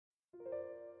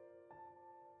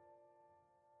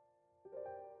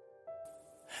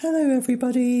Hello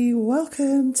everybody,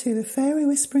 welcome to the Fairy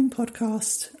Whispering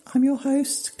Podcast. I'm your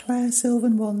host, Claire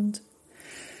Sylvan.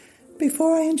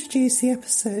 Before I introduce the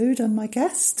episode and my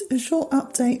guest, a short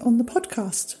update on the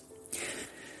podcast.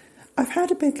 I've had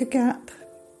a bigger gap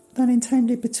than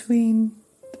intended between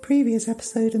the previous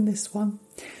episode and this one.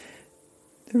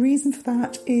 The reason for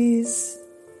that is,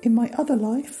 in my other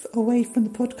life, away from the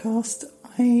podcast,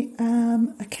 I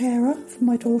am a carer for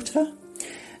my daughter,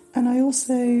 and I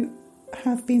also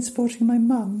have been supporting my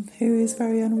mum, who is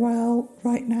very unwell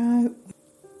right now.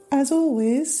 As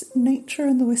always, nature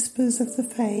and the whispers of the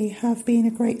Fae have been a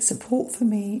great support for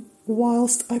me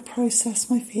whilst I process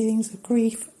my feelings of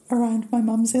grief around my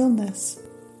mum's illness.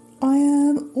 I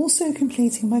am also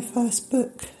completing my first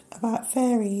book about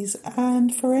fairies,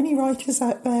 and for any writers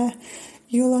out there,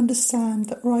 you'll understand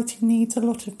that writing needs a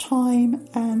lot of time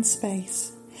and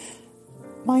space.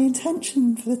 My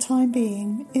intention for the time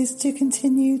being is to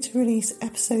continue to release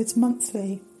episodes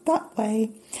monthly. That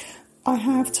way, I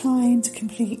have time to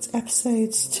complete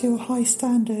episodes to a high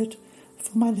standard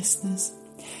for my listeners.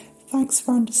 Thanks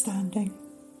for understanding.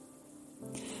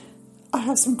 I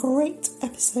have some great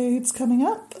episodes coming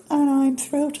up, and I'm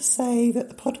thrilled to say that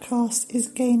the podcast is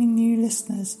gaining new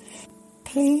listeners.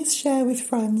 Please share with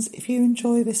friends if you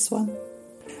enjoy this one.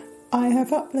 I have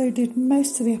uploaded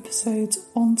most of the episodes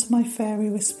onto my Fairy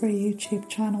Whisperer YouTube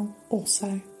channel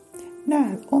also.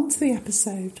 Now, on to the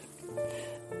episode.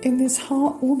 In this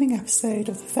heartwarming episode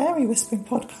of the Fairy Whispering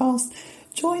Podcast,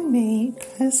 join me,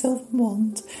 Claire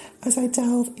Sylvan, as I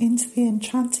delve into the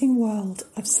enchanting world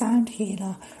of sound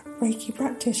healer, Reiki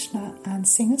practitioner and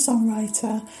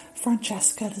singer-songwriter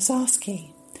Francesca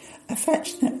Lazarski,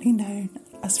 affectionately known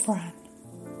as Fran.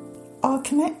 Our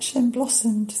connection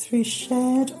blossomed through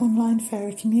shared online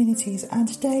fairy communities, and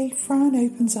today Fran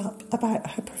opens up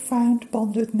about her profound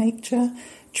bond with nature,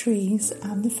 trees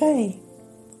and the Fae.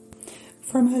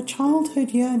 From her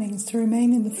childhood yearnings to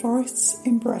remain in the forest's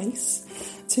embrace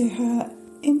to her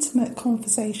intimate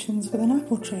conversations with an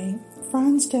apple tree,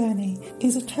 Fran's journey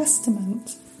is a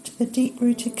testament to the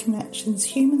deep-rooted connections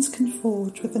humans can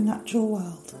forge with the natural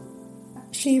world.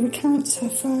 She recounts her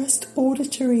first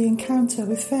auditory encounter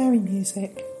with fairy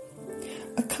music,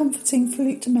 a comforting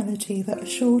flute melody that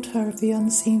assured her of the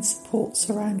unseen support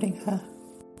surrounding her.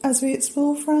 As we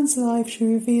explore Fran's life, she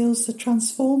reveals the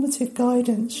transformative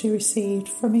guidance she received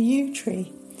from a yew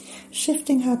tree,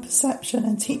 shifting her perception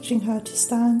and teaching her to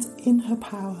stand in her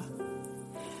power.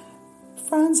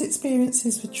 Fran's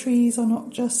experiences with trees are not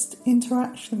just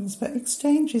interactions, but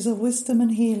exchanges of wisdom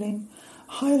and healing,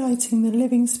 highlighting the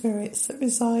living spirits that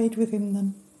reside within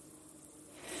them.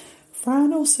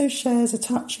 Fran also shares a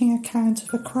touching account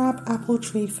of a crab apple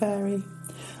tree fairy,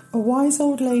 a wise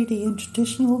old lady in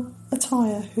traditional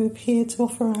attire who appeared to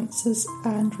offer answers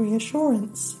and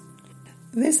reassurance.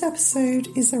 This episode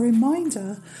is a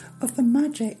reminder of the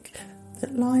magic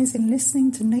that lies in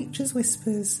listening to nature's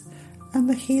whispers and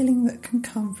the healing that can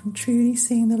come from truly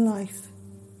seeing the life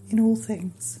in all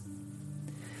things.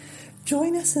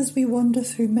 Join us as we wander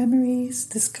through memories,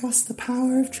 discuss the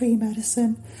power of tree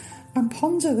medicine, and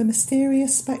ponder the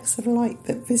mysterious specks of light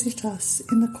that visit us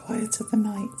in the quiet of the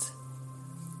night.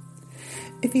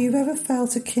 If you've ever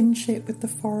felt a kinship with the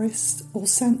forest or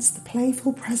sensed the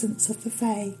playful presence of the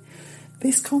Fae,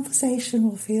 this conversation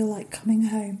will feel like coming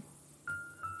home.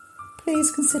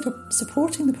 Please consider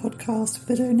supporting the podcast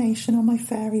with a donation on my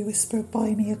Fairy Whisperer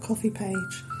Buy Me a Coffee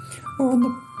page or on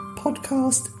the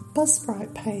podcast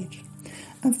Buzzsprout page,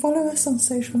 and follow us on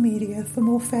social media for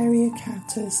more fairy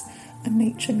encounters and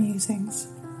nature musings.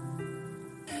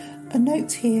 A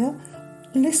note here,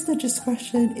 listener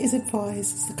discretion is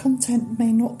advised as the content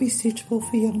may not be suitable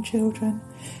for young children.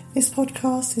 This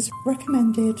podcast is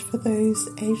recommended for those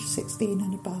aged 16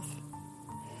 and above.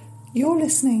 You're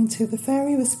listening to the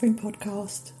Fairy Whispering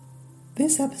Podcast.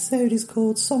 This episode is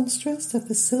called Songstress of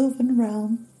the Sylvan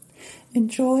Realm.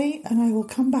 Enjoy, and I will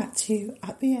come back to you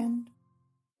at the end.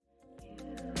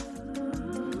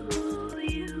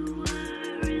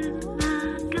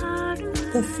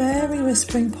 The Fairy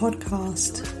Whispering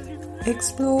Podcast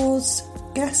explores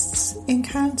guests'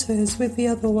 encounters with the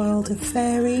other world of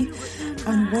fairy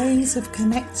and ways of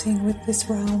connecting with this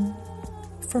realm.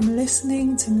 From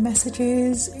listening to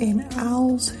messages in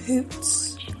owls'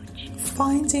 hoots,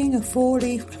 finding a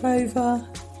four-leaf clover,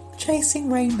 chasing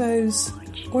rainbows,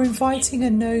 or inviting a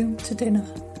gnome to dinner.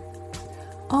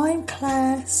 I'm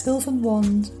Claire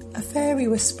Sylvan, a fairy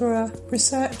whisperer,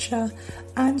 researcher,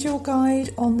 and your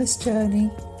guide on this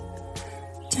journey.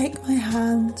 Take my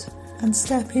hand and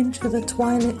step into the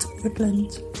twilit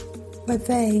woodland, where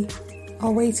they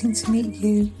are waiting to meet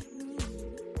you.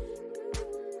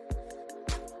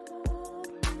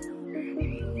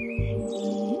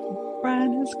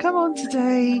 on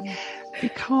today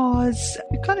because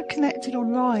we've kind of connected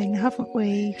online, haven't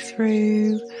we,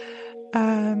 through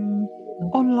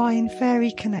online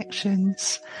fairy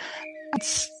connections. And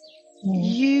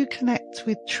you connect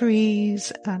with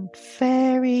trees and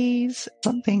fairies,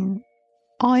 something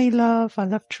I love. I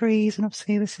love trees, and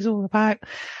obviously this is all about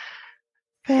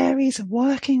fairies and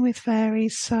working with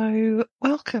fairies. So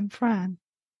welcome, Fran.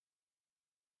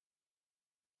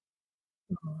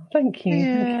 Thank you.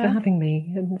 Yeah. Thank you for having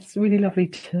me. And it's really lovely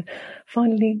to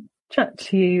finally chat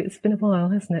to you. It's been a while,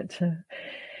 hasn't it, to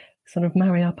sort of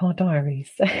marry up our diaries.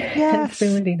 Yes. It's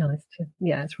been really nice to,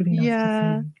 it's really nice to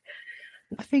see you.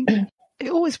 I think it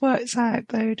always works out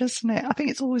though, doesn't it? I think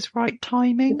it's always right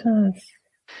timing. It does.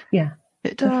 Yeah.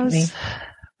 It does. Definitely.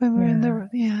 When we're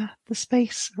in the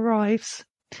space arrives.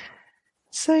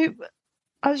 So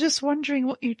I was just wondering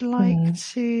what you'd like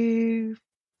to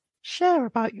share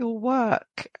about your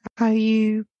work, how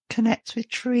you connect with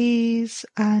trees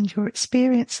and your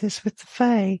experiences with the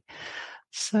Fae.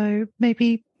 So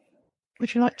maybe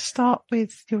would you like to start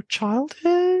with your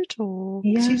childhood, or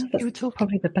that's you were talking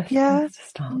probably the best place to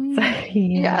start.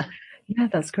 Yeah,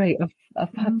 that's great.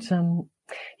 I've had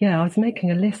I was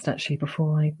making a list actually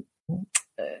before I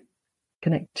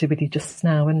connected with you just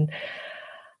now, and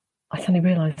I suddenly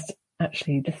realised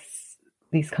actually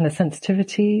these kind of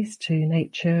sensitivities to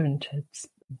nature and to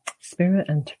spirit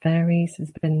and to fairies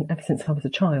has been ever since I was a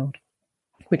child,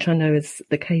 which I know is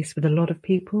the case with a lot of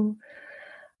people.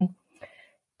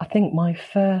 I think my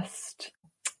first,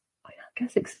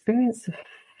 experience of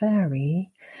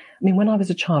fairy, when I was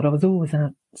a child, I was always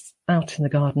out in the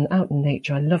garden, out in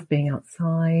nature. I loved being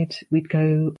outside. We'd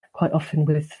go quite often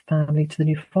with family to the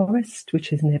New Forest,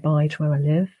 which is nearby to where I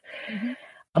live. Mm-hmm.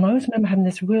 And I always remember having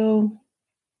this real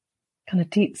kind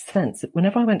of deep sense that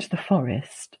whenever I went to the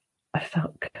forest, I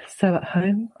felt so at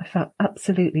home. I felt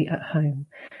absolutely at home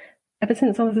ever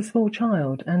since I was a small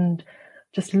child, and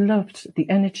just loved the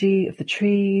energy of the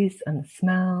trees and the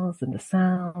smells and the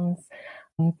sounds.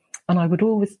 And I would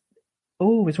always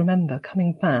remember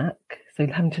coming back, so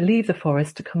having to leave the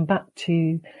forest to come back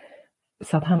to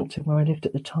Southampton, where I lived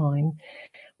at the time,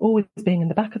 always being in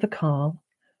the back of the car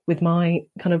with my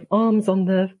kind of arms on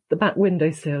the back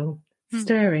windowsill,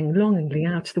 staring longingly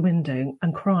out of the window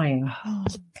and crying,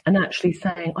 and actually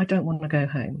saying, I don't want to go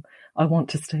home. I want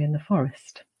to stay in the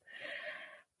forest.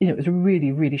 It was a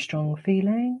really, really strong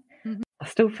feeling. Mm-hmm. I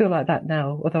still feel like that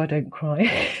now, although I don't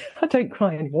cry. I don't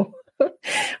cry anymore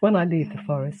when I leave the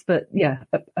forest. But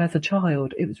as a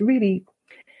child, it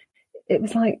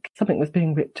was like something was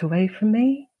being ripped away from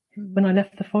me when I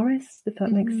left the forest, if that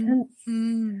makes sense.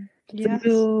 Mm-hmm. Yes.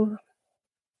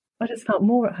 I just felt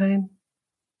more at home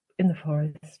in the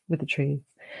forest with the trees.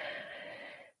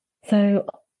 So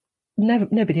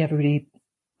nobody ever really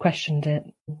questioned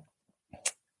it.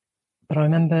 But I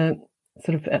remember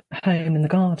sort of at home in the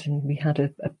garden, we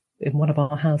had in one of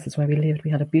our houses where we lived,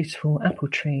 we had a beautiful apple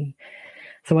tree.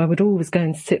 So I would always go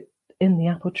and sit in the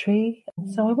apple tree. And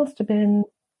so I must have been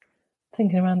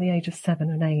thinking around the age of 7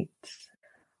 and 8.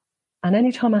 And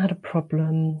any time I had a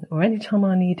problem or any time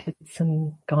I needed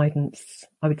some guidance,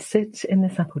 I would sit in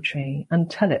this apple tree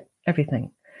and tell it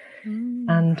everything.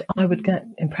 And I would get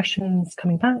impressions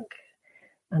coming back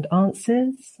and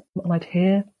answers, and I'd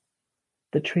hear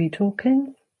the tree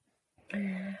talking,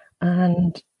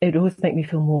 and it always made me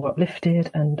feel more uplifted,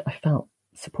 and I felt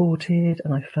supported,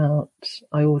 and I felt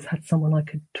I always had someone I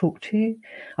could talk to.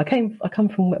 I come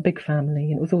from a big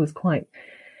family, and it was always quite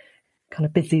kind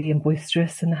of busy and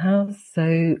boisterous in the house.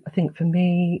 So I think for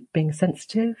me, being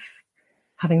sensitive,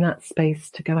 having that space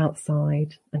to go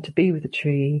outside and to be with a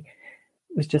tree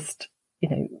was just,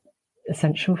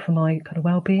 essential for my kind of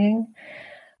well-being.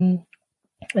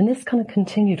 And this kind of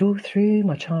continued all through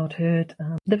my childhood.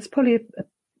 There was probably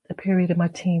a period in my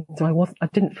teens where I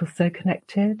didn't feel so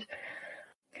connected,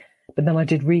 but then I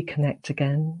did reconnect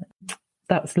again.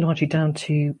 That was largely down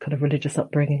to kind of religious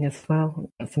upbringing as well.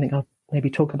 That's something I'll maybe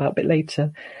talk about a bit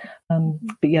later. But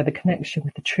the connection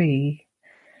with the tree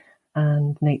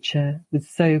and nature was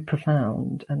so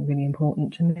profound and really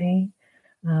important to me.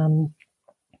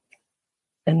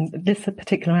 And this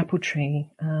particular apple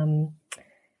tree,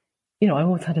 I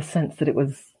always had a sense that it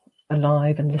was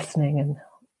alive and listening and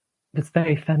was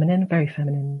very feminine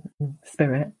in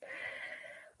spirit.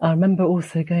 I remember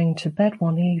also going to bed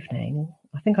one evening.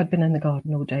 I think I'd been in the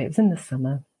garden all day. It was in the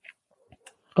summer.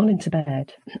 Gone into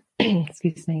bed,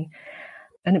 excuse me,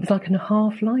 and it was like in a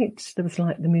half light. There was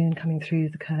like the moon coming through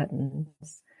the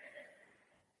curtains.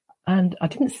 And I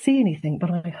didn't see anything, but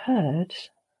I heard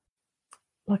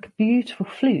like a beautiful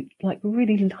flute, like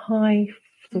really high,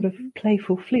 sort of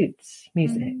playful flute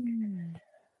music.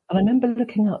 And I remember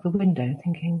looking out the window and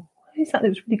thinking, who's that? It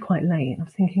was really quite late. And I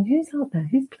was thinking, who's out there?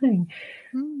 Who's playing?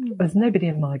 There's nobody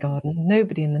in my garden,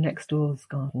 nobody in the next door's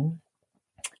garden.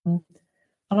 And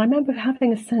I remember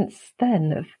having a sense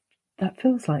then of that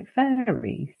feels like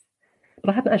fairies.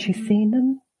 But I hadn't actually seen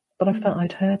them, but I felt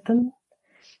I'd heard them.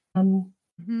 And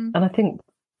I think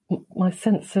my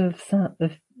sense of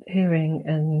hearing,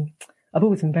 and I've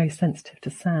always been very sensitive to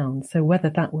sound. So whether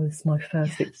that was my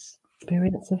first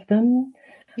experience of them,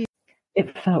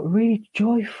 it felt really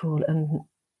joyful and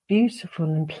beautiful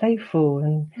and playful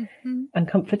and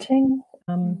comforting.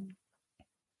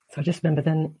 So I just remember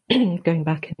then going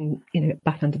back and,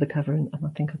 back under the cover, and I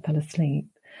think I fell asleep.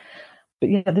 But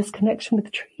yeah, this connection with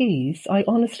the trees, I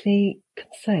honestly can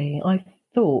say I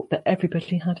thought that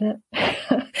everybody had it.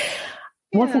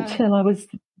 It wasn't till I was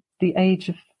the age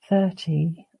of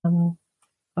 30,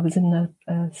 I was in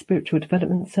a spiritual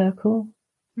development circle,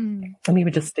 and we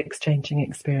were just exchanging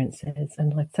experiences.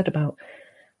 And I said to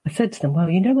them, well,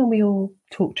 when we all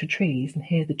talk to trees and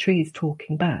hear the trees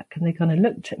talking back, and they kind of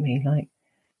looked at me like,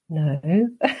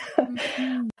 no.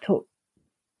 I thought,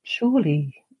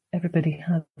 surely everybody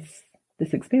has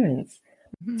this experience.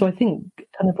 So I think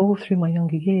kind of all through my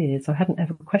younger years, I hadn't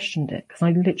ever questioned it, because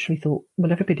I literally thought,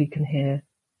 well, everybody can hear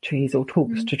trees or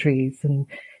talks to trees, and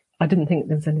I didn't think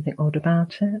there was anything odd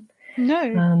about it.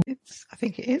 No, I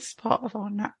think it is part of our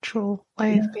natural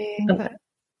way of being that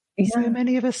so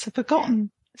many of us have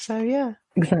forgotten. So yeah,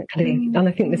 exactly. And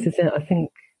I think this is it. I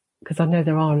think because I know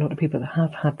there are a lot of people that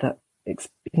have had that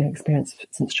experience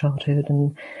since childhood,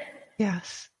 and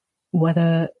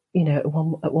whether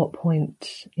at what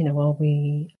point are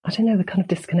we? I don't know. We're kind of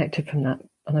disconnected from that,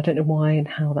 and I don't know why and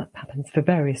how that happens for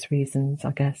various reasons,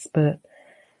 I guess. But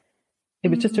it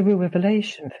was just a real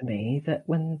revelation for me that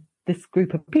when this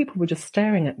group of people were just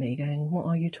staring at me going, what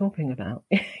are you talking about?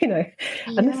 And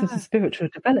this was a spiritual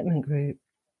development group.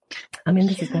 I mean,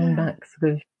 this is going back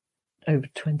sort of over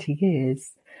 20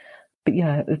 years. But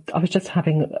yeah, I was just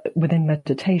within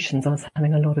meditations, I was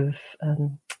having a lot of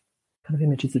kind of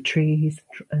images of trees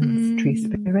and tree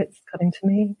spirits coming to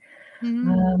me.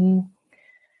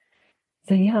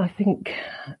 So yeah, I think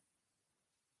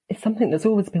it's something that's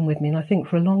always been with me. And I think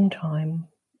for a long time,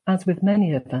 as with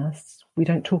many of us, we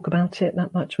don't talk about it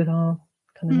that much with our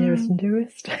kind of nearest and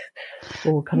dearest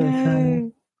or kind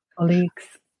of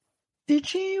colleagues.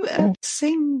 Did you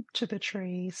sing to the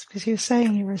trees? Because you were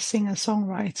saying you were a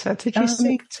singer-songwriter. Did you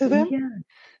sing to them?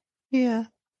 Yeah.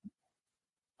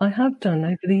 I have done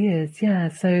over the years, yeah.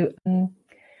 So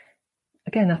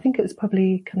again, I think it was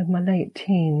probably kind of my late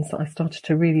teens that I started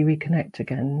to really reconnect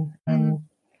again.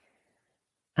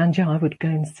 And yeah, I would go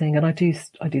and sing, and I do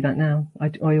that now.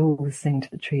 I always sing to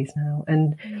the trees now.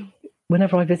 And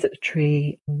whenever I visit a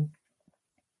tree, and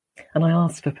I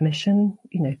ask for permission,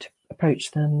 to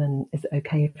approach them, and is it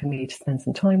okay for me to spend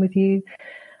some time with you?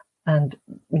 And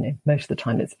most of the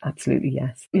time it's absolutely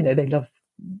yes.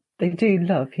 They do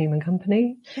love human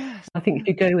company. Yes. I think if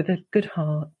you go with a good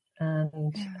heart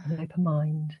and an open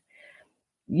mind,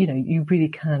 you really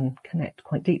can connect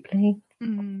quite deeply.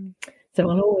 So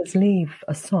I'll always leave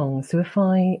a song. So if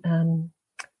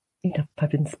if I've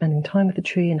been spending time with the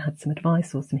tree and had some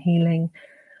advice or some healing,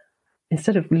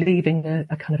 instead of leaving a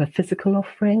kind of a physical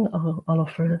offering, I'll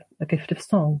offer a gift of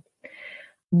song.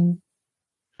 And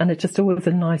it's just always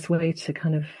a nice way to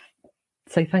kind of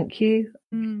say thank you.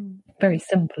 Very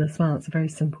simple as well. It's a very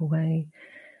simple way.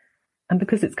 And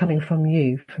because it's coming from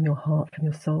you, from your heart, from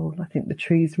your soul, I think the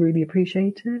trees really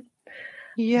appreciate it.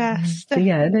 Yes. So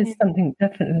yeah, there's something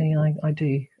definitely I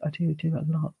do a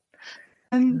lot.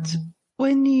 And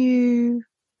when you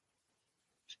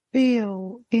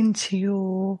feel into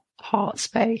your heart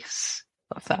space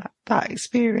of that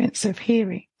experience of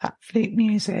hearing that flute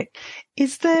music,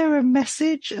 is there a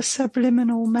message, a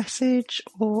subliminal message,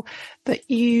 or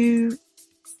that you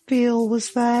feel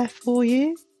was there for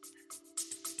you?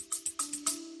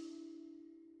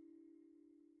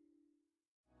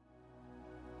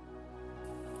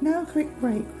 Now a quick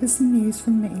break with some news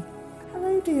from me.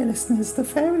 Hello dear listeners, the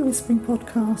Fairy Whispering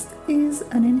podcast is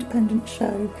an independent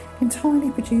show entirely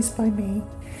produced by me.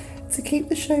 To keep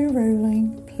the show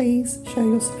rolling, please show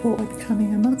your support by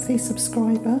becoming a monthly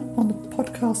subscriber on the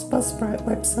podcast Buzzsprout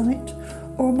website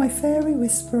or on my Fairy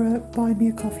Whisperer Buy Me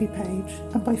a Coffee page,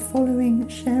 and by following,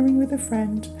 sharing with a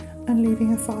friend and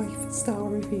leaving a 5-star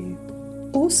review.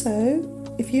 Also,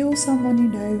 if you or someone you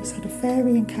know has had a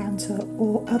fairy encounter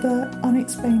or other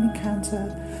unexplained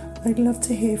encounter, I'd love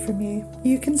to hear from you.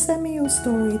 You can send me your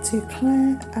story to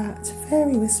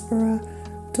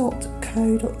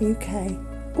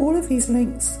claire@fairywhisperer.co.uk. All of these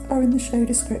links are in the show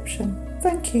description.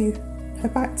 Thank you. Now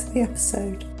back to the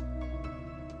episode.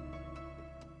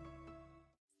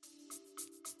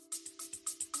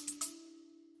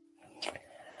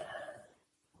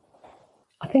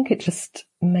 think it just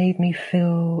made me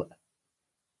feel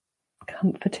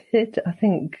comforted. I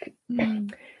think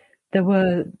there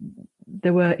were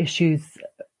issues,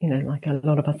 like a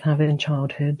lot of us have in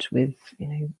childhood with,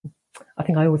 I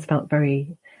think I always felt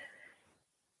very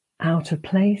out of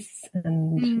place.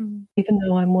 And even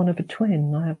though I'm one of a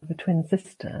twin, I have a twin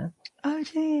sister. Oh,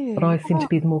 dear. But I seem to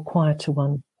be the more quieter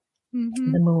one,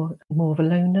 the more of a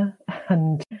loner.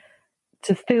 And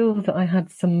to feel that I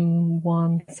had something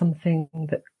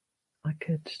that I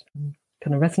could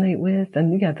kind of resonate with.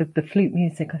 And the flute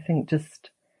music, I think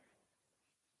just,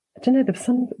 I don't know,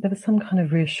 there was some kind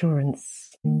of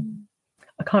reassurance.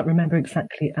 I can't remember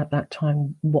exactly at that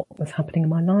time what was happening in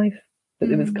my life, but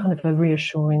there was kind of a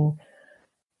reassuring,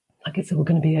 like it's all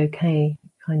going to be okay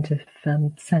kind of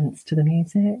sense to the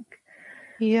music.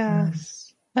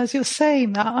 Yes. As you're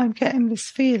saying that, I'm getting this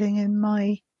feeling in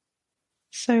my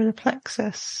solar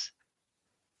plexus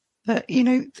that,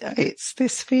 it's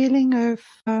this feeling of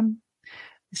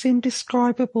this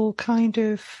indescribable kind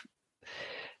of,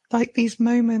 like, these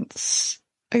moments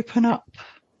open up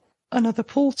another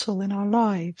portal in our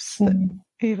lives that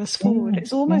move us forward.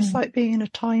 It's almost like being in a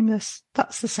timeless,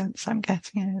 that's the sense I'm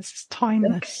getting in, it's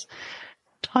timeless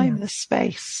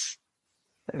space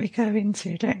that we go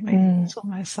into, don't we? It's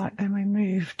almost like then we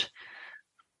moved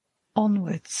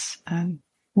onwards and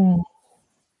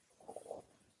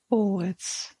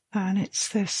forwards, and it's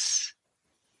this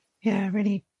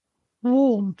really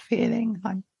warm feeling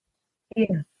I'm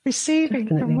receiving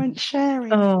from when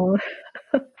sharing. Oh,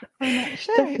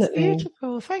 It's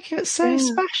beautiful. Thank you. It's so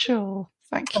special.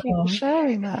 Thank you for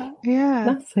sharing that. Yeah,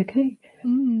 that's okay.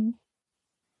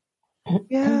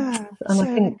 Yeah,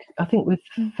 and I think with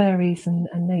fairies and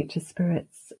nature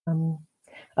spirits, and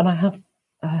I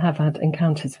have had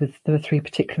encounters with. There were 3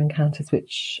 particular encounters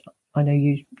which I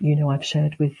know I've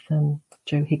shared with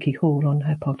Jo Hickey Hall on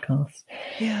her podcast.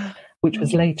 Yeah, which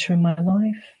was later in my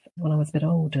life when I was a bit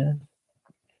older.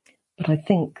 But I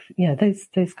think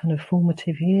those kind of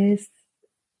formative years,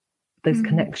 those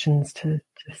connections to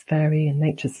fairy and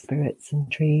nature spirits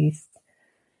and trees,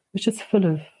 was just full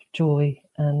of joy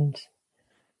and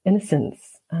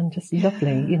innocence and just lovely.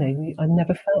 I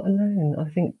never felt alone. I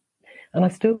think, and I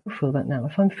still feel that now.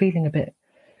 If I'm feeling a bit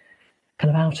kind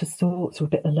of out of sorts or a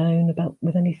bit alone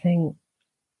with anything,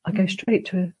 I go straight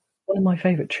to one of my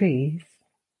favourite trees,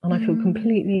 and I feel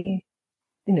completely,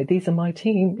 these are my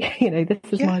team. This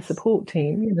is my support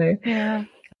team. Yeah.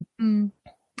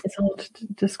 It's hard to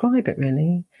describe it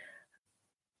really.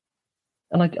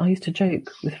 And I used to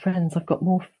joke with friends, I've got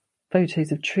more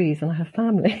photos of trees than I have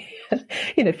family.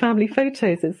 Family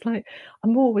photos. It's like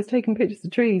I'm always taking pictures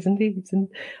of trees and leaves. And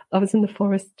I was in the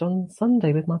forest on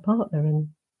Sunday with my partner, and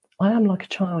I am like a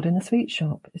child in a sweet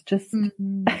shop. It's just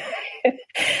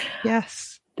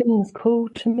yes, things call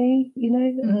to me,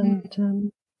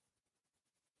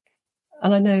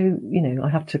 and I know, I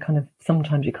have to kind of,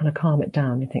 sometimes you kind of calm it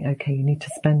down. You think, okay, you need to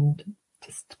spend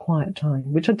just quiet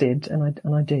time, which I did, and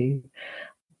I do.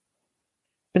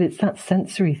 But it's that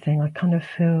sensory thing. I kind of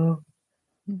feel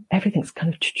everything's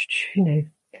kind of,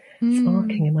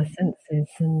 sparking in my senses,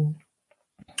 and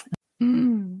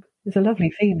it's a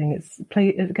lovely feeling. It's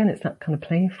that kind of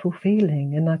playful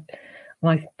feeling, and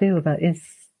I feel that is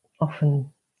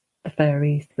often the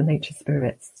fairies, the nature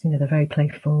spirits. They're very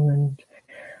playful and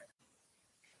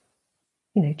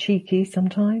cheeky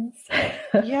sometimes.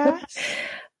 Yes.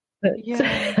 But you feel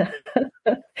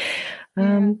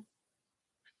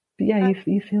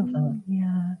that.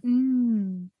 Yeah.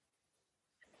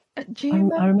 Do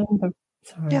you I remember.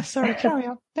 Sorry. Yeah, sorry. Carry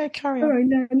on. No, carry on.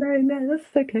 Sorry, no,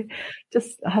 that's okay.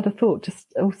 Just I had a thought.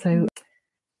 Just also.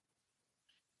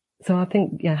 So I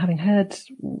think, having heard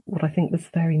what I think was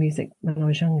fairy music when I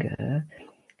was younger,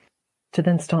 to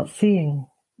then start seeing,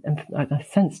 and I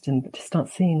sensed him, but to start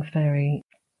seeing fairy.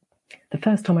 The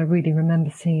first time I really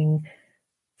remember seeing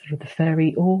sort of the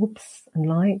fairy orbs and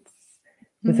lights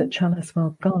was at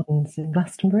Challiswell Gardens in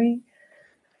Glastonbury.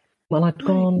 Well, I'd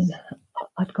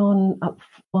gone up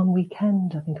one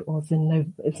weekend, I think it was in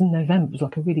November. It was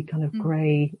like a really kind of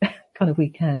grey kind of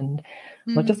weekend.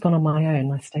 I'd just gone on my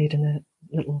own. I stayed in a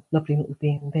lovely little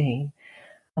B&B.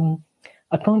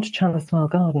 I'd gone to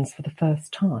Challiswell Gardens for the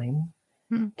first time.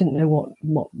 Didn't know what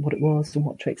it was and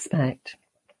what to expect.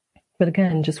 But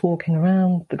again, just walking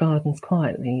around the gardens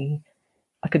quietly,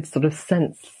 I could sort of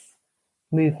sense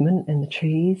movement in the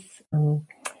trees. And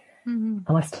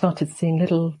I started seeing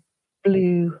little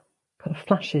blue kind of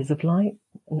flashes of light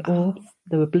and orbs.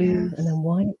 They were blue and then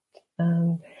white.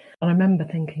 And I remember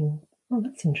thinking, oh,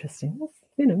 that's interesting.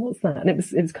 What's that? And it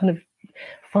was kind of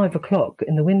 5 o'clock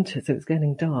in the winter, so it was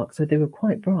getting dark. So they were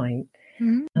quite bright.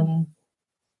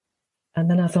 And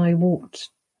then as I walked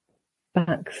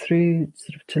back through,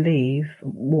 sort of to leave,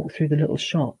 walked through the little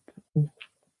shop,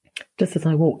 just as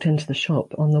I walked into the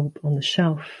shop, on the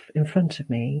shelf in front of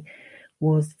me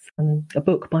was a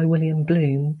book by William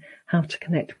Bloom, How to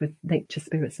Connect with Nature,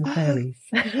 Spirits and Fairies.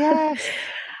 Yes,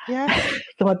 yes.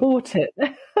 So I bought it.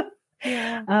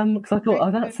 Yeah. Because I thought, oh,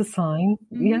 that's a sign.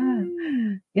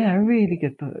 Yeah, a really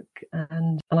good book.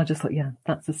 And I just thought, yeah,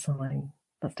 that's a sign.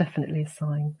 That's definitely a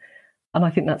sign. And I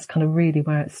think that's kind of really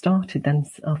where it started then,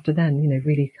 after then,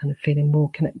 really kind of feeling more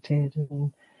connected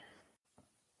and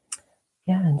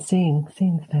seeing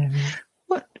the fairies.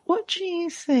 What do you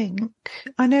think?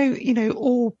 I know,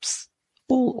 orbs,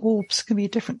 all orbs can be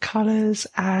different colours,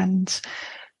 and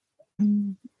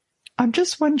I'm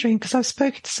just wondering, because I've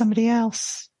spoken to somebody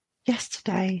else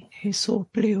yesterday who saw a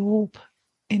blue orb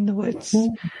in the woods,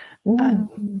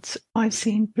 and I've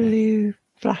seen blue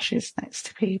flashes next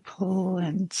to people,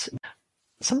 and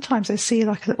sometimes I see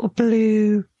like a little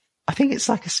blue, I think it's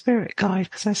like a spirit guide,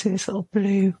 because I see this little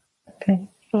blue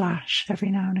flash every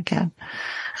now and again.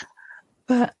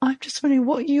 But I'm just wondering,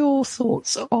 what are your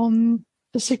thoughts on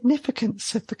the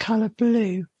significance of the colour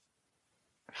blue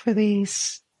for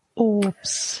these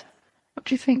orbs? What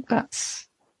do you think that's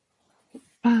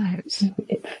about?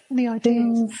 Any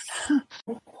ideas?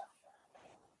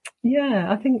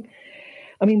 Yeah,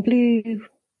 blue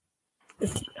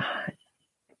is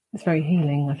very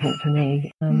healing, I think, for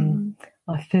me.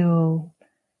 I feel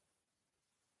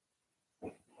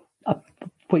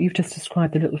what you've just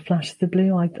described, the little flashes of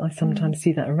blue, I sometimes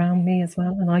see that around me as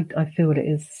well, and I feel it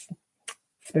is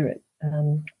spirit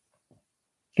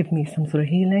giving me some sort of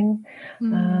healing.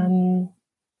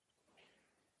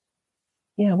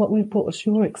 What's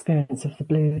your experience of the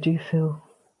blue? Do you feel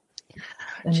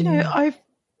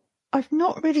I've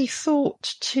not really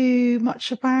thought too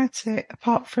much about it,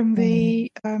 apart from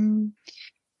the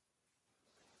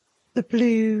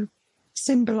blue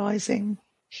symbolising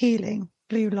healing,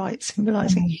 blue light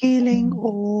symbolising healing,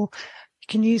 or you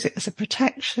can use it as a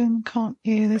protection, can't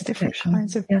you? There's different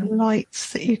kinds of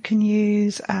lights that you can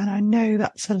use, and I know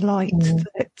that's a light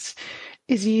that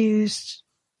is used,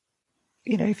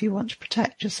 if you want to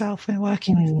protect yourself when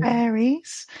working with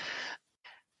fairies.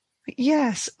 But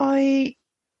yes, I'm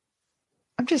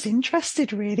just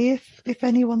interested, really, if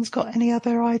anyone's got any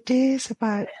other ideas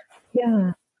about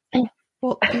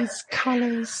what these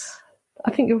colours. I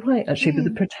think you're right, actually, with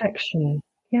the protection.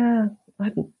 Yeah, I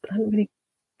hadn't really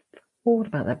thought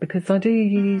about that, because I do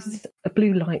use a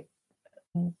blue light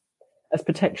as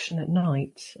protection at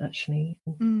night, actually.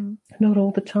 Not all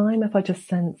the time. If I just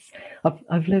sense,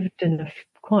 I've lived in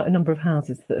quite a number of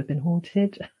houses that have been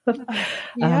haunted,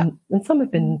 and some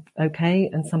have been okay,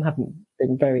 and some haven't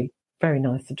been very, very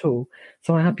nice at all.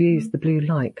 So I have used the blue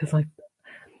light, because I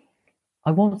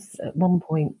was at one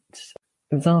point.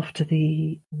 It was after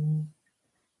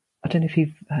I don't know if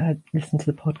you've listened to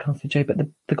the podcast with Joe, but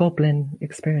the goblin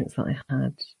experience that I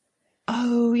had.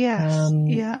 Oh yes,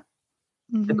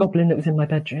 the goblin that was in my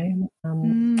bedroom,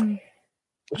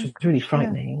 which was really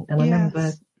frightening. And I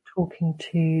remember talking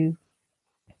to,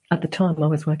 at the time I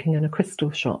was working in a crystal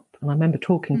shop, and I remember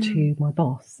talking to my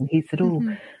boss, and he said,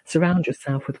 surround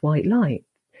yourself with white light,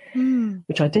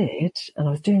 which I did. And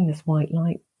I was doing this white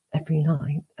light every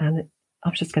night, and I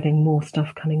was just getting more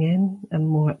stuff coming in and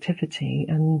more activity.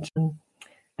 And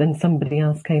then somebody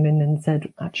else came in and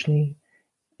said, actually,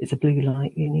 it's a blue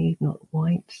light you need, not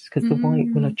white, because the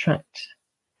white will attract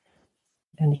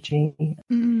energy.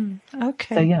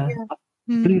 Okay. So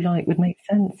blue light would make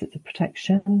sense. It's a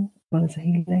protection as well as a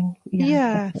healing.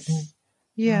 Yes.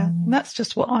 Yeah, and that's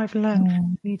just what I've learned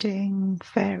from reading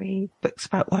fairy books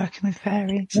about working with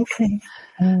fairies. Okay.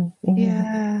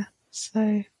 Yeah.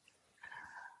 So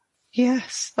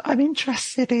yes, I'm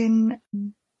interested in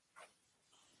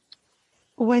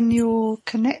when you're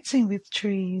connecting with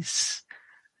trees,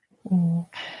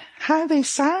 how they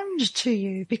sound to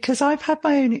you, because I've had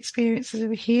my own experiences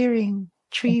of hearing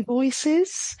tree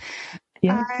voices,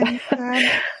 and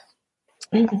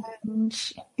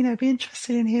be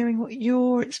interested in hearing what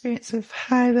your experience of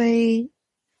how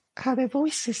their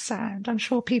voices sound. I'm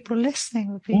sure people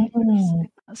listening would be interested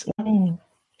as well.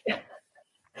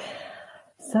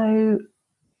 So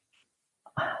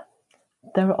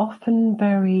they're often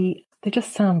they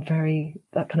just sound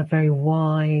that kind of very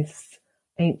wise,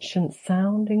 ancient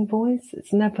sounding voice.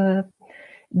 It's never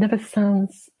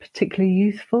sounds particularly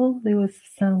youthful. They always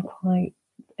sound quite,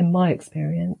 in my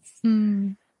experience,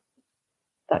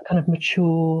 that kind of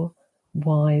mature,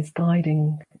 wise,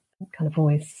 guiding kind of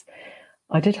voice.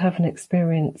 I did have an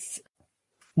experience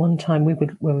one time. We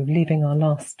were leaving our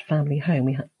last family home.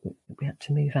 We had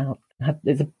to move out.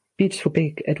 There's a beautiful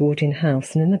big Edwardian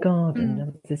house, and in the garden there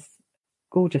was this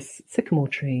gorgeous sycamore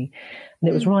tree, and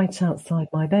it was right outside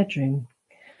my bedroom.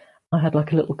 I had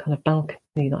like a little kind of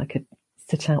balcony that I could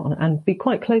sit out on and be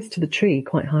quite close to the tree,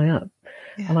 quite high up.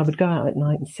 Yes. And I would go out at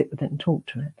night and sit with it and talk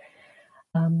to it.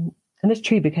 And this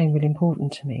tree became really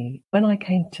important to me. When I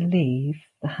came to leave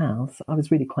the house, I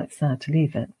was really quite sad to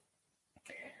leave it.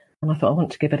 And I thought, I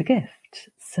want to give it a gift.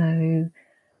 So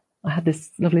I had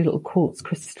this lovely little quartz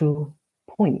crystal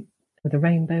point with a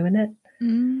rainbow in it.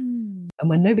 And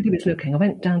when nobody was looking, I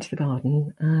went down to the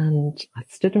garden and I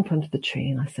stood in front of the tree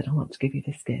and I said, I want to give you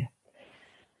this gift.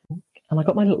 And I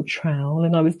got my little trowel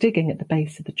and I was digging at the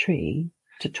base of the tree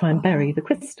to try and bury the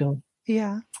crystal.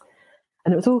 Yeah.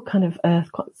 And it was all kind of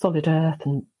earth, quite solid earth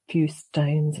and a few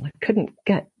stones, and I couldn't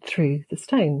get through the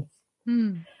stones.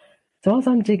 So as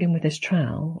I'm digging with this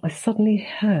trowel, I suddenly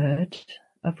heard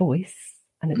a voice,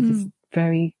 and it was this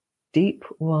very deep,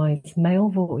 wise male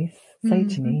voice say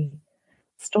to me,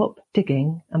 stop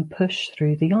digging and push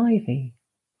through the ivy.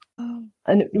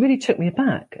 And it really took me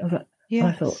aback. I was like,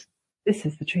 I thought, this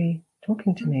is the tree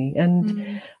talking to me.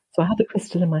 And so I had the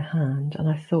crystal in my hand and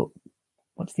I thought,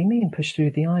 what does he mean, push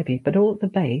through the ivy? But all at the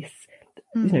base,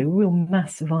 real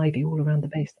massive ivy all around the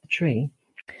base of the tree.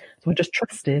 So I just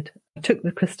trusted. I took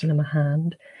the crystal in my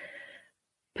hand,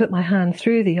 put my hand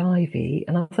through the ivy,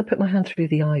 and as I put my hand through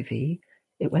the ivy,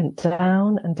 it went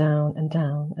down and down and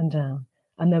down and down.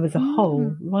 And there was a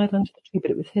hole right under the tree, but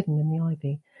it was hidden in the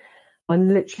ivy. I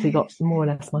literally got more or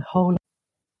less my whole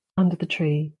under the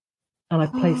tree, and I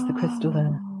placed the crystal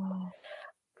there.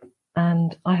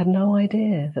 And I had no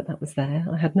idea that was there.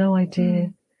 I had no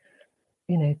idea,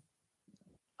 I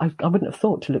wouldn't have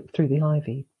thought to look through the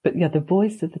ivy. But yeah, the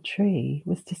voice of the tree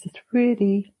was just this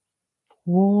really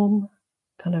warm,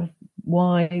 kind of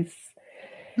wise,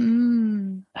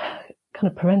 kind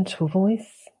of parental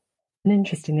voice. And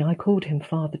interestingly, I called him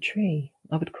Father Tree.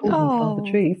 I would call him Father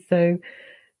Tree. So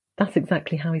that's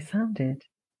exactly how he sounded.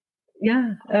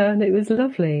 Yeah, and it was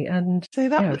lovely. And so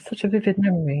that was such a vivid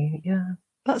memory. Yeah.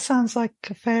 That sounds like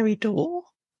a fairy door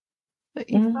that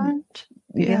you found.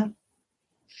 Yeah.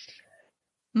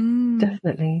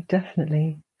 Definitely.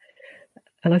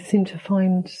 And I seem to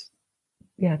find,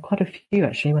 quite a few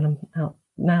actually when I'm out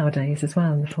nowadays as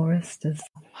well in the forest.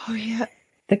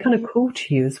 They're kind of cool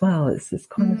to you as well. It's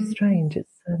kind of strange.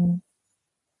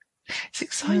 It's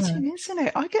exciting, isn't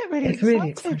it? I get really excited really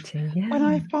exciting, when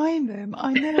I find them.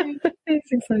 I know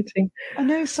it's exciting. I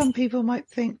know some people might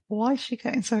think, why is she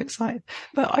getting so excited?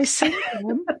 But I see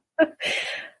them.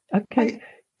 Okay.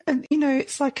 And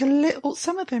it's like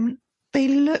some of them, they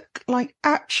look like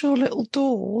actual little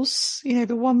doors,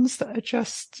 the ones that are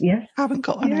just haven't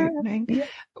got an opening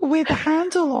with a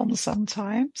handle on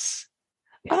sometimes.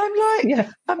 And I'm like,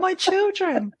 and my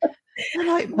children are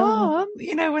like, Mom,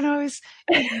 when I was,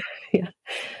 it's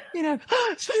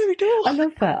fairy door. I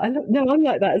love that. I'm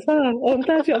like that as well. Oh, I'm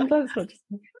glad it's not just,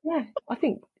 I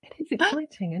think it is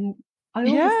exciting. And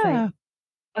I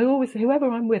always say,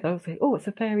 whoever I'm with, I will say, oh, it's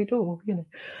a fairy door,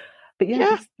 But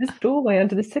this doorway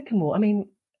under the sycamore, I mean,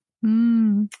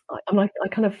 I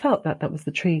kind of felt that was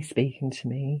the tree speaking to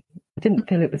me. I didn't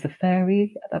feel it was a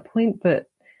fairy at that point, but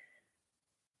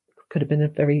could have been a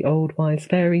very old wise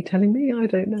fairy telling me. I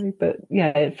don't know, but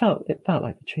it felt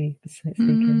like the tree was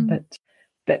speaking.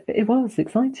 But it was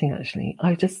exciting actually.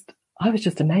 I was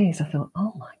just amazed. I thought,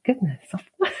 oh my goodness.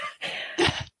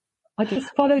 I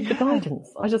just followed the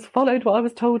guidance. I just followed what I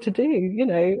was told to do,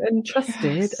 and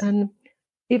trusted. Yes. And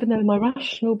even though my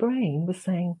rational brain was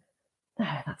saying, no,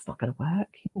 that's not going to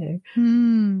work,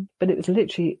 But it was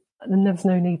literally, and there was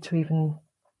no need to even,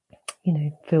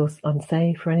 feel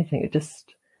unsafe or anything. It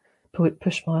just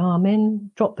pushed my arm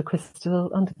in, dropped the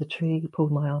crystal under the tree, pulled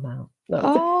my arm out.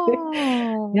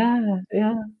 Yeah.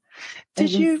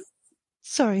 Did you,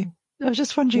 sorry, I was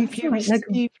just wondering if you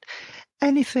received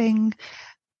anything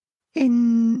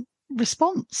in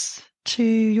response to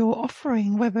your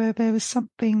offering, whether there was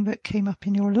something that came up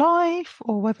in your life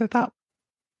or whether that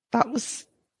was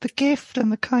the gift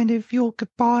and the kind of your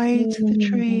goodbye to the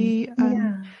tree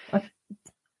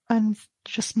and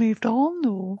just moved on,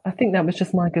 or? I think that was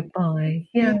just my goodbye.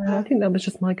 Yeah, I think that was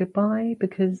just my goodbye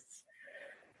because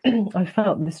I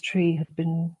felt this tree had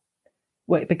been,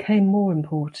 it became more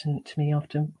important to me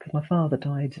because my father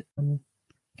died when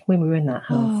we were in that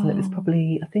house, and it was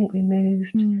probably, I think we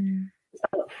moved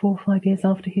about 4 or 5 years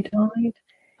after he died.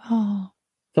 So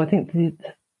I think the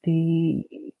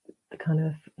kind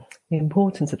of the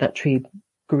importance of that tree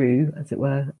grew, as it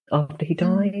were, after he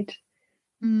died.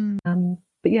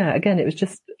 But again, I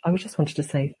just wanted to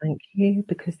say thank you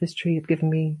because this tree had given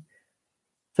me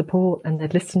support and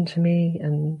they'd listened to me,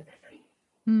 and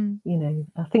You know,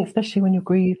 I think especially when you're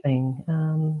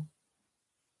grieving,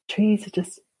 trees are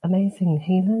just amazing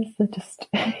healers. They're just,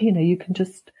 you know, you can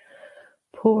just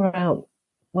pour out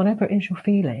whatever it is you're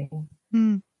feeling.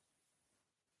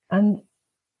 And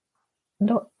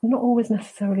not always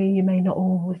necessarily, you may not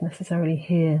always necessarily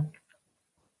hear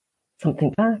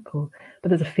something back, but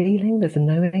there's a feeling, there's a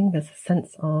knowing, there's a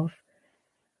sense of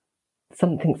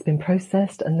something's been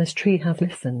processed, and this tree has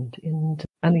listened.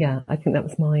 And yeah, I think that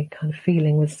was my kind of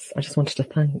feeling, was I just wanted to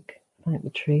thank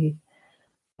the tree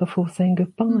before saying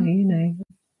goodbye, you know.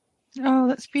 Oh,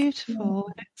 that's beautiful.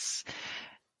 It's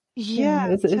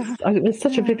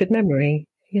such a vivid memory,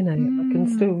 you know. I can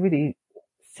still really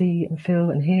see and feel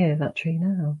and hear that tree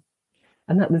now.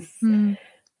 And that was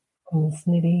almost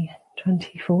nearly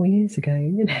 24 years ago,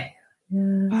 you know.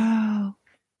 Yeah. Wow.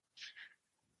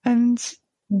 And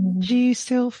do you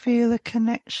still feel a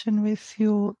connection with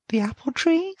the apple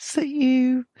trees that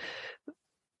you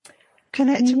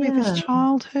connected with as a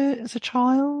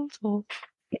child? Or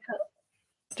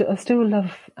I still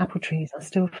love apple trees. I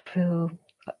still feel,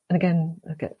 and again,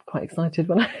 I get quite excited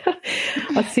when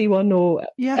I see one,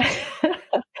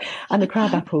 and the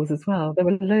crab apples as well. There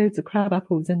were loads of crab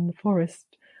apples in the forest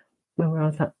when I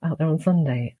was out there on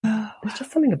Sunday. There's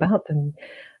just something about them.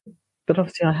 But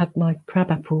obviously I had my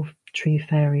crabapple tree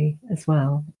fairy as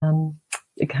well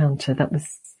encounter. That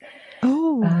was,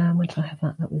 when did I have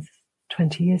that? That was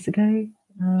 20 years ago.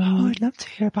 I'd love to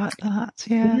hear about that.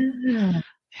 Yeah.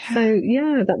 So,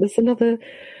 that was another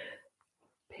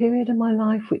period of my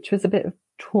life which was a bit of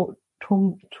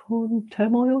trauma.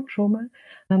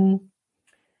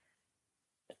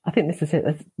 I think this is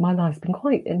it. My life's been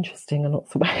quite interesting in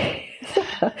lots of ways.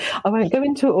 I won't go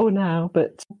into it all now,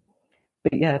 but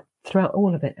yeah, throughout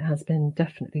all of it has been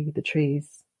definitely the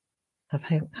trees have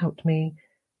helped me,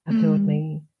 have healed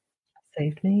me,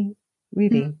 saved me,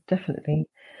 really, definitely.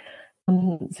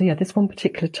 So yeah, this one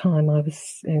particular time I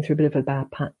was going through a bit of a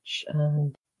bad patch,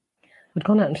 and I'd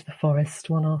gone out into the forest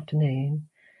one afternoon,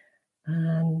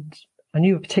 and I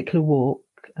knew a particular walk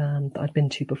that I'd been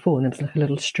to before, and there was like a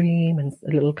little stream and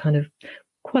a little kind of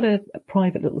quite a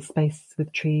private little space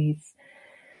with trees.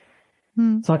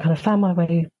 So I kind of found my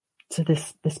way to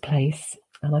this place,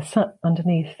 and I sat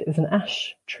underneath. It was an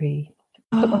ash tree.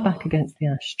 I put my back against the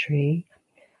ash tree,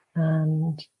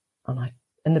 and there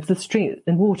was a stream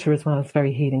and water as well. It's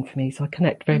very healing for me. So I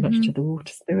connect very much to the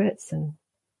water spirits, and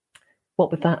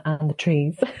what with that and the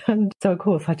trees. And so of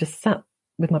course I just sat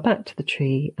with my back to the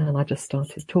tree, and I just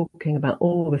started talking about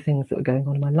all the things that were going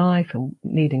on in my life and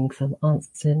needing some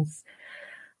answers.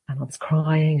 And I was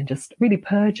crying and just really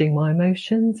purging my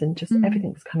emotions, and just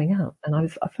everything was coming out. And I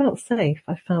felt safe.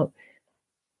 I felt,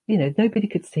 you know, nobody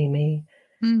could see me.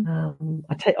 I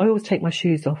always take my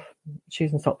shoes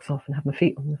and socks off, and have my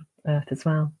feet on the earth as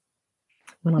well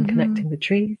when I'm connecting with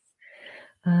trees.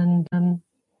 And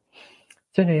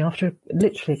so anyway, after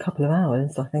literally a couple of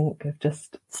hours, I think, of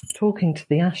just talking to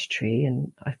the ash tree,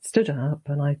 and I stood up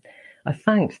and I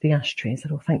thanked the ash tree and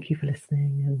said, "Oh, thank you for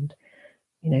listening, and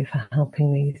you know, for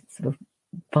helping me sort of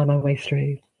find my way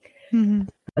through."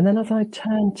 And then as I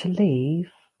turned to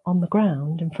leave, on the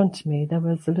ground in front of me, there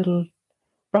was a little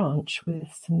branch with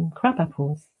some crab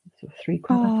apples, sort of 3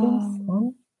 crab apples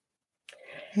on.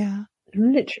 Yeah.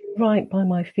 Literally right by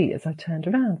my feet as I turned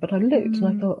around. But I looked and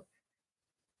I thought,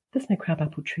 there's no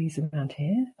crabapple trees around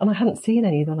here. And I hadn't seen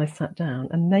any when I sat down,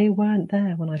 and they weren't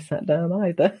there when I sat down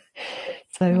either.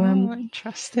 So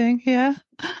interesting. Yeah.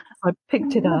 I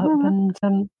picked it up,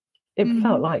 and it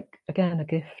felt like, again, a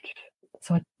gift.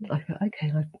 So I thought,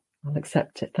 okay, I'll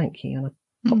accept it, thank you. And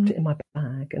I popped it in my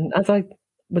bag. And as I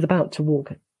was about to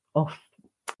walk off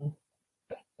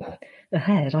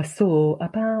ahead, I saw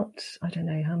about, I don't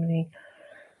know how many,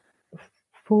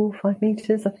 4 or 5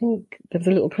 meters, I think, there was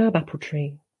a little crabapple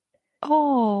tree.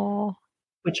 Oh.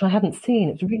 Which I hadn't seen.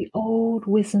 It was a really old,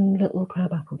 wizened little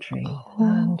crabapple tree.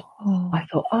 And I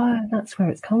thought, that's where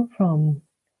it's come from.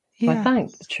 So I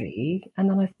thanked the tree, and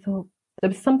then I thought, there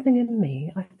was something in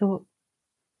me. I thought,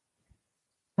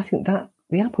 I think that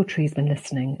the apple tree's been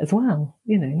listening as well,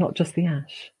 you know, not just the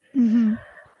ash.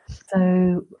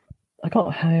 So I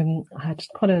got home, I had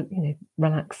quite a, you know,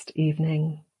 relaxed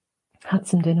evening, had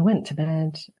some dinner, went to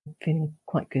bed, feeling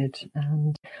quite good.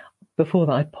 And before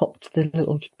that, I popped the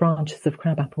little branches of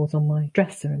crab apples on my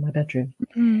dresser in my bedroom.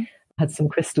 Had some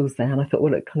crystals there, and I thought,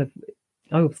 well, it kind of,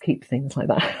 I always keep things like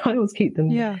that. I always keep them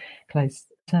close.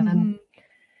 So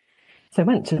I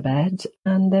went to bed,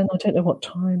 and then I don't know what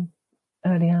time,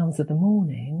 early hours of the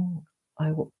morning,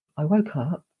 I woke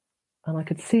up, and I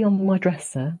could see on my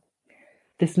dresser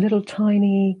this little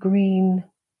tiny green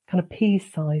kind of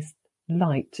pea-sized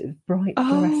light, it was bright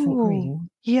fluorescent Oh, green.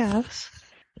 yes.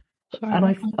 Sorry, And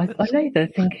I lay there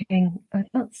thinking,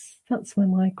 that's where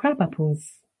my crab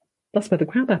apples, that's where the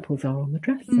crab apples are on the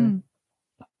dresser.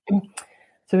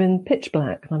 So in pitch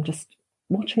black, and I'm just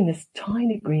watching this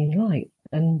tiny green light,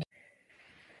 and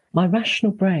my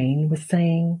rational brain was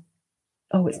saying,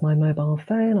 oh, it's my mobile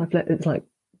phone. It's like,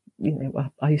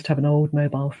 I used to have an old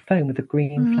mobile phone with a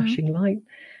green flashing light.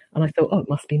 And I thought, oh, it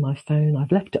must be my phone.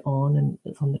 I've left it on and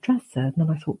it's on the dresser. And then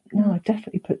I thought, no, I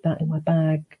definitely put that in my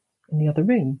bag in the other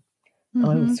room. I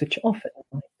always switch it off at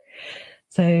night.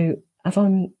 So as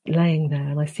I'm laying there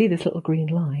and I see this little green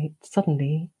light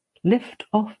suddenly lift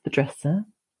off the dresser,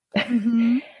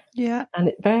 Yeah. and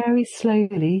it very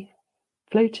slowly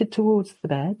floated towards the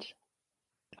bed.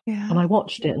 Yeah. And I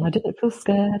watched it and I didn't feel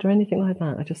scared or anything like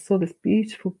that. I just saw this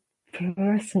beautiful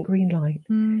fluorescent green light.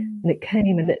 And it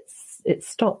came and it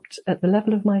stopped at the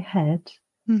level of my head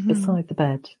beside the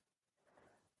bed.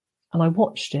 And I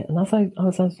watched it, and as I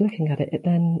was looking at it, it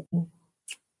then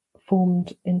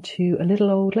formed into a little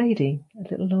old lady,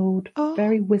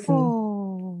 very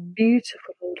wizened,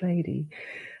 beautiful old lady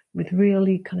with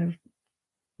really kind of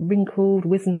wrinkled,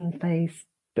 wizened face,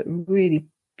 but really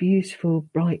beautiful,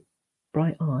 bright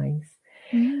eyes.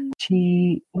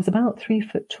 She was about 3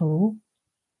 foot tall.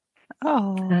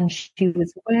 And she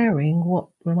was wearing what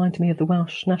reminded me of the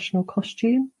Welsh national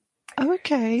costume.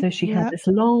 Okay. So she had this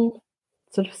long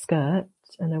sort of skirt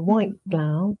and a white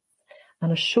blouse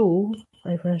and a shawl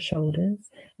over her shoulders.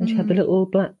 And she had the little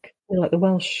black, like the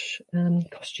Welsh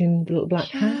costume, the little black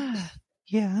hat.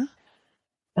 Yeah.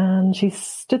 And she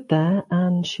stood there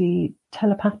and she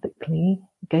telepathically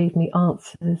gave me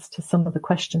answers to some of the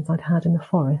questions I'd had in the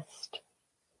forest.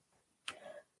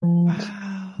 And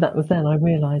that was then I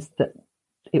realised that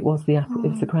it was the apple. It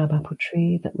was the crab apple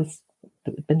tree that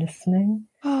had been listening.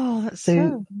 Oh, that's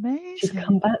so amazing! She'd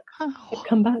come back. She'd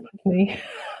come back with me.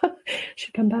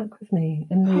 She'd come back with me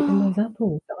in those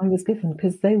apples that I was given,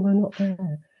 because they were not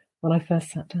there when I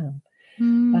first sat down.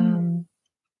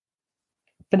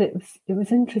 But it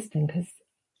was interesting because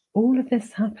all of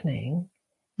this happening,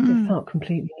 it felt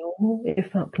completely normal.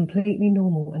 It felt completely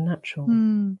normal and natural.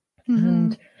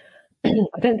 And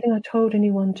I don't think I told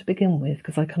anyone to begin with,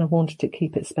 because I kind of wanted to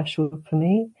keep it special for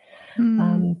me.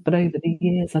 But over the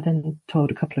years, I then told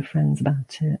a couple of friends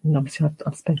about it, and obviously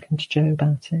I've spoken to Joe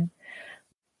about it.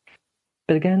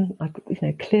 But again, I've got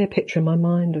a clear picture in my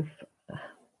mind of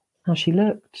how she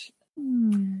looked,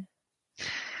 and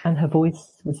her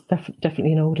voice was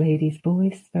definitely an old lady's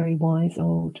voice, very wise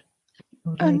old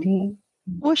lady.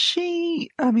 Was she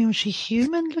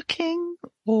human looking,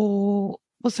 or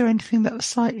was there anything that was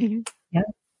slightly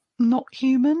not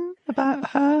human about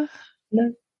her?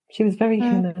 No, she was very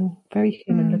human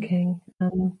looking,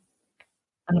 and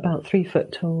about 3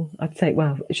 foot tall. I'd say,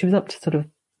 well, she was up to sort of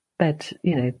bed,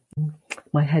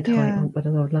 my head height when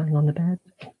I was lying on the bed.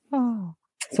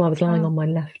 So I was lying on my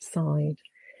left side.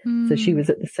 So she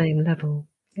was at the same level.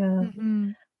 Yeah.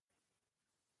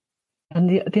 And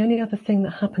the only other thing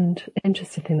that happened,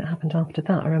 interesting thing that happened after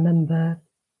that, I remember,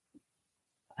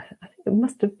 I think it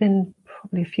must have been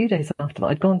probably a few days after that,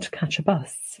 I'd gone to catch a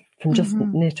bus from just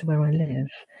near to where I live.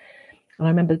 And I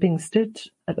remember being stood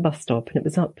at the bus stop, and it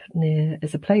was up near,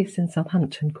 there's a place in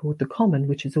Southampton called the Common,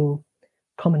 which is all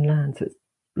common land, so it's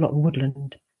a lot of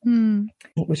woodland,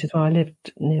 which is where I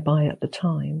lived nearby at the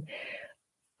time.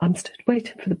 I'm stood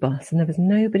waiting for the bus, and there was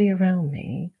nobody around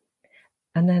me.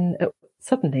 And then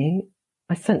suddenly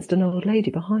I sensed an old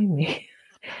lady behind me.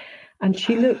 And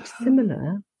she looked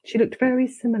similar. She looked very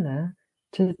similar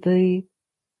to the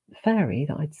fairy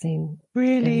that I'd seen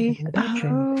in the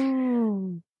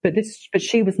bedroom. But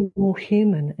she was more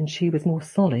human, and she was more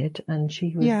solid, and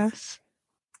she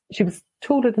was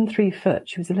taller than 3 foot.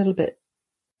 She was a little bit,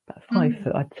 about 5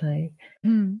 foot, I'd say.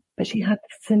 But she had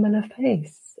a similar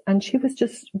face, and she was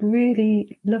just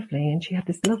really lovely, and she had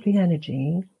this lovely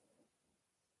energy.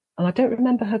 And I don't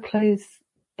remember her clothes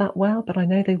that well, but I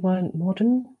know they weren't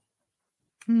modern.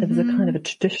 There was a kind of a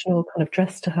traditional kind of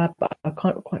dress to her, but I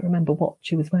can't quite remember what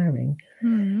she was wearing.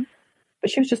 But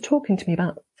she was just talking to me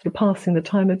about sort of passing the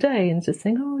time of day and just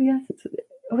saying, oh, yes, it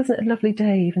wasn't a lovely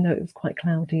day, even though it was quite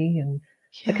cloudy. And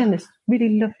again, this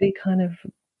really lovely kind of,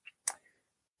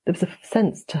 there was a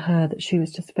sense to her that she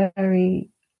was just very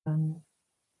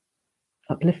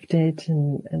uplifted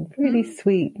and really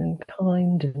sweet and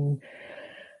kind. And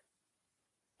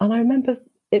I remember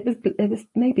it was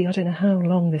maybe, I don't know how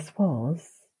long this was,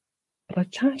 but I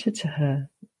chatted to her,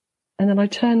 and then I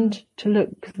turned to look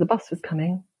because the bus was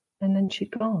coming, and then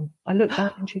she'd gone. I looked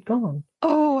back and she'd gone.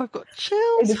 Oh, I've got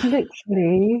chills. It was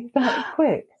literally that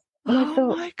quick. And I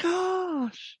thought, my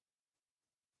gosh.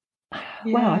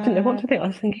 Well, I didn't know what Yeah. to think. I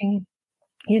was thinking,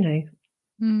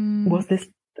 was this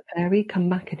the fairy come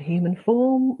back in human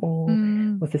form, or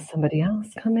was this somebody else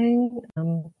coming?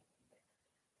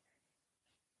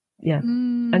 Yeah.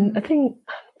 And I think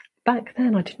back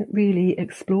then I didn't really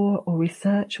explore or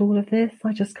research all of this.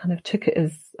 I just kind of took it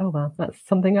as, oh, well, that's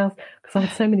something else. Because I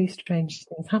had so many strange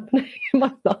things happening in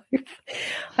my life.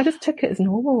 I just took it as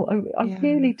normal. I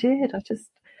really did.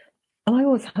 And I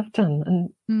always have done.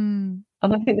 And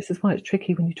I think this is why it's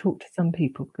tricky when you talk to some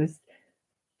people, because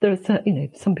there are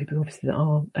some people obviously that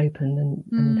are open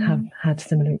and have had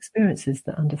similar experiences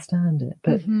that understand it.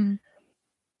 But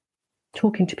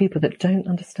talking to people that don't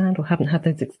understand or haven't had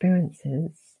those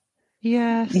experiences,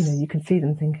 yes, you can see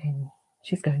them thinking,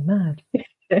 she's going mad.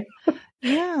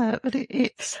 Yeah, but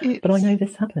it's But I know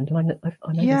this happened. I know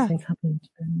those things happened.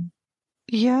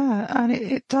 Yeah, and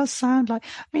it does sound like,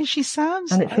 I mean, she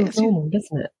sounds And it like, feels normal,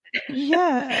 doesn't it?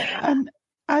 yeah, and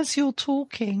as you're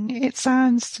talking, it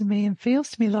sounds to me and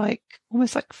feels to me like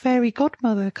almost like fairy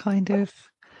godmother kind of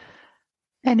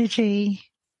energy.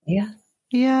 Yeah.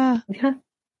 Yeah, Yeah. like a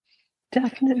fairy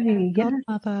Definitely. Yeah.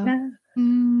 godmother. Yeah.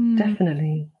 Mm.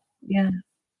 Definitely. Yeah.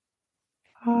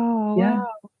 Oh, Yeah. wow.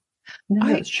 No,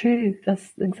 I, that's true.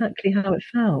 That's exactly how it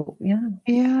felt. Yeah.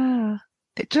 yeah.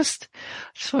 I just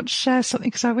want to share something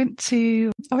because I went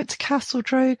to Castle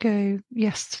Drogo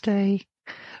yesterday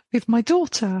with my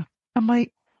daughter and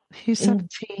who's Mm.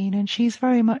 17, and she's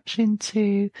very much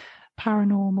into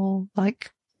paranormal,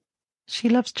 like she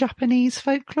loves Japanese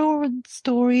folklore and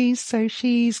stories, so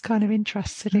she's kind of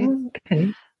interested in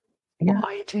Okay. what Yeah.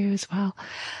 I do as well.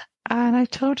 And I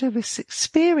told her this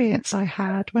experience I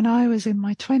had when I was in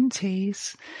my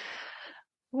 20s,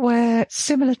 where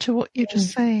similar to what you're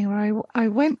just saying, where I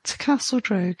went to Castle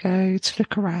Drogo to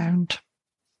look around.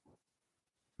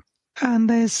 And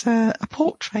there's a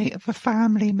portrait of a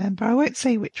family member. I won't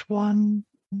say which one,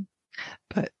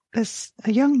 but there's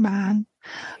a young man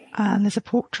and there's a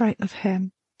portrait of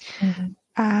him. Mm.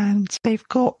 And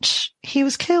he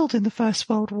was killed in the First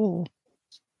World War,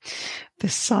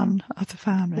 this son of the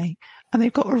family. And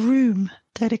they've got a room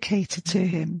dedicated to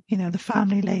him. The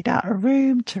family laid out a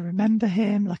room to remember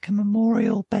him, like a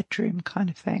memorial bedroom kind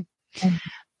of thing. Mm.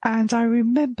 And I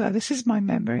remember, this is my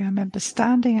memory, I remember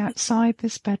standing outside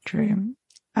this bedroom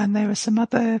and there were some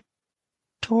other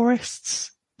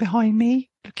tourists behind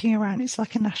me looking around. It's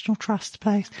like a National Trust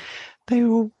place. They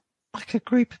were all like a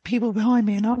group of people behind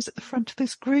me and I was at the front of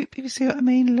this group, if you see what I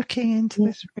mean, looking into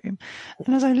this room.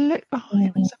 And as I looked behind,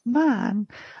 there was a man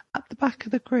at the back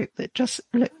of the group that just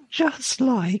looked just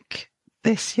like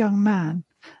this young man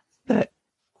that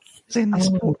was in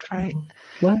this portrait.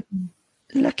 Well,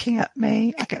 Looking at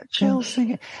me, I get chills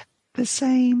thinking the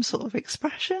same sort of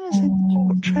expression as in the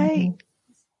portrait.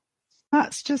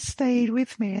 That's just stayed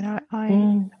with me,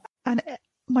 and and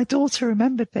my daughter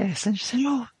remembered this, and she said,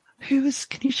 "Oh, can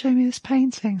you show me this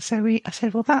painting?" So I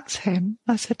said, "Well, that's him."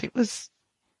 I said, it's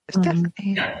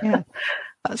definitely, yeah,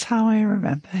 that's how I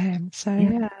remember him. So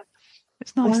yeah,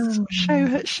 it's nice to sort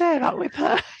of share that with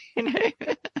her,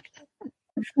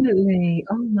 Definitely.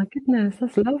 Oh my goodness,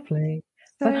 that's lovely.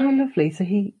 But how lovely. So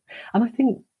and I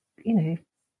think,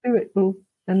 spirit will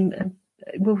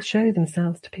show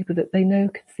themselves to people that they know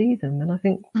can see them. And I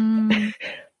think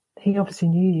he obviously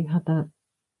knew you had that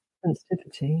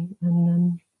sensitivity,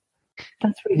 and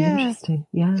that's really interesting.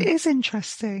 Yeah. It is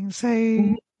interesting.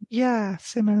 So yeah,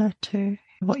 similar to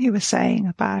what you were saying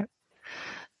about,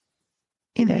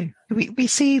 we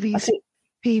see these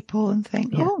people and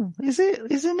think, oh,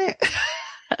 isn't it?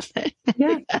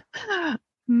 Yeah.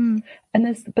 And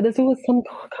there's always some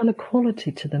kind of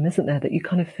quality to them, isn't there? That you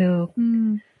kind of feel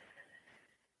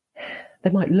they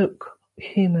might look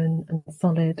human and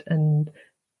solid,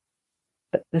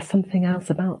 but there's something else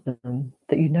about them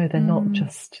that they're not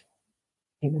just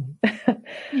human.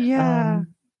 Yeah.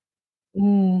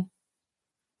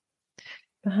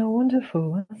 But how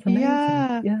wonderful! That's amazing.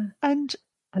 Yeah. And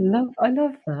I love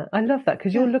that. I love that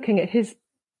because you're looking at his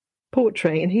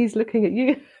portrait and he's looking at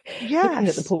you, looking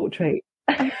at the portrait.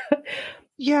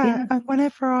 Yeah, and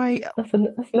whenever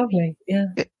that's lovely. Yeah,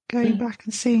 going back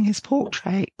and seeing his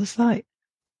portrait was like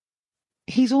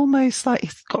he's almost like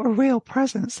he's got a real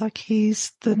presence, like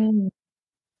he's the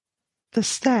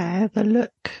stare, the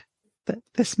look that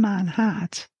this man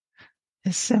had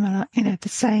is similar, the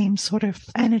same sort of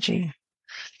energy.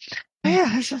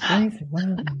 Yeah, it's amazing.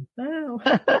 Wow.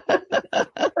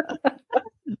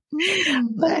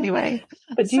 Anyway,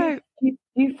 but do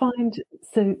you find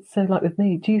so like with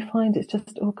me? Do you find it's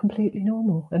just all completely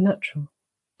normal and natural?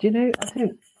 Do you know? I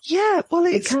think well,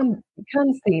 it can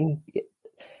seem.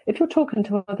 if you're talking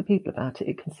to other people about it,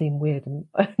 it can seem weird and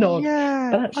odd.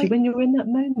 Yeah, But actually, when you're in that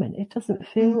moment, it doesn't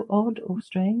feel odd or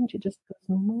strange. It just feels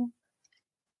normal.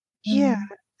 Yeah,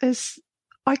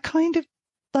 I kind of,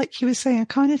 like you were saying, I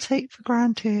kind of take for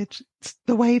granted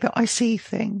the way that I see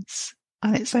things.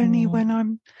 And it's only when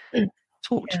I'm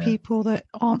talk to people that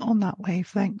aren't on that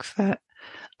wavelength and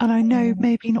I know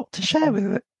maybe not to share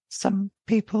with some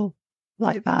people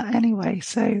like that anyway.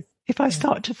 So if I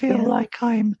start to feel like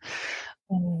I'm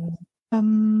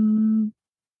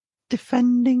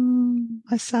defending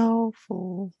myself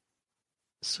or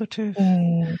sort of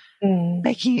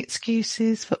making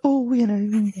excuses for,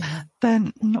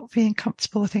 then not being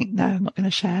comfortable, I think, no, I'm not going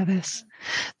to share this.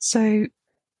 So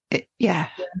it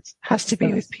has to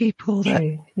be with people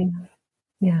that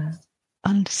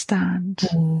understand.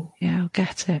 I'll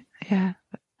get it.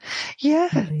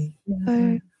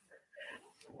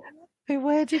 So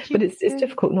where did you? But it's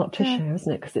difficult not to share,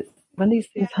 isn't it? Because when these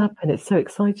things happen, it's so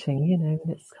exciting, and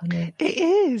it's kind of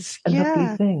a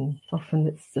lovely thing. Often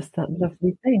it's just that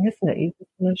lovely thing, isn't it? You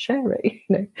just want to share it,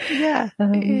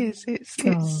 it is.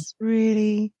 It's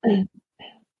really,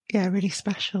 really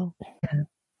special.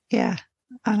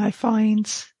 And I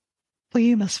find, well,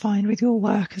 you must find with your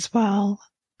work as well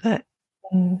that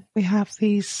we have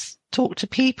these talk to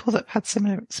people that have had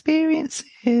similar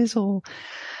experiences or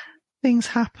things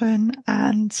happen,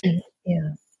 and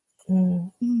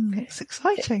it's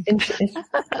exciting.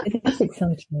 It is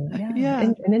exciting,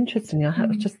 And interestingly, I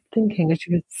was just thinking as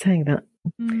you were saying that,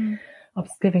 I was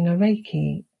giving a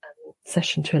Reiki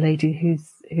session to a lady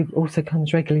who also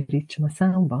comes regularly to my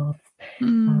sound bath.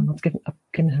 I've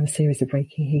given her a series of Reiki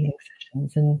healing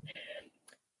sessions, and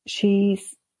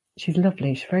she's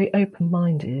lovely. She's very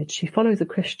open-minded. She follows a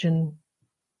Christian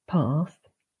path,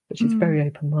 but she's very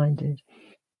open-minded.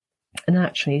 And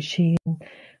actually, she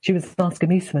was asking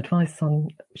me some advice on,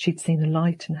 she'd seen a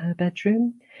light in her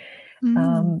bedroom.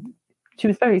 She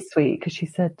was very sweet because she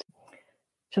said,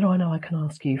 oh, I know I can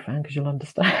ask you, Fran, because you'll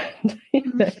understand.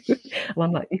 And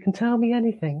I'm like, you can tell me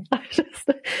anything.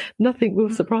 Nothing will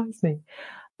surprise me.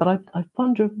 But I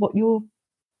wonder what your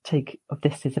take of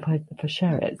this is if I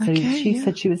share it. So she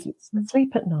said she was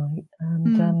asleep at night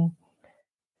and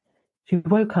she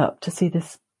woke up to see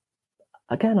this,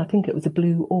 again, I think it was a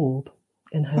blue orb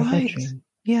in her bedroom.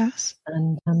 Yes.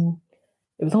 And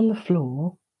it was on the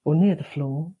floor or near the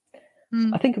floor.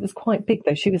 I think it was quite big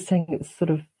though. She was saying it was sort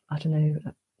of, I don't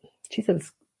know, she said it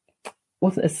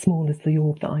wasn't as small as the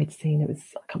orb that I'd seen. It was,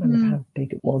 I can't remember how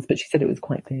big it was, but she said it was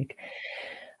quite big.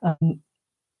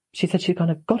 She said she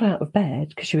kind of got out of bed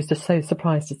because she was just so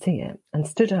surprised to see it and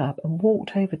stood up and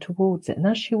walked over towards it. And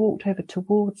as she walked over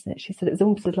towards it, she said it was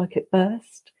almost like it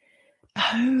burst.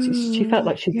 She felt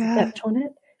like she'd stepped on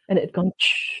it and it had gone,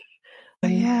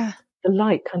 and the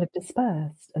light kind of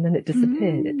dispersed and then it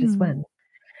disappeared. It just went.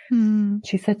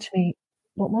 She said to me,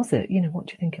 what was it? What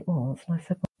do you think it was? And I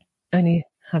said, well, only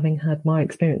having had my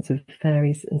experience of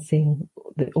fairies and seeing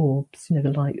the orbs, the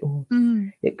light orbs,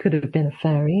 it could have been a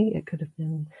fairy, it could have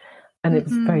been, and it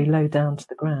was very low down to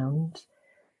the ground.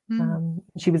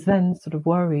 She was then sort of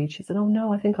worried. She said, oh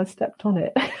no, I think I stepped on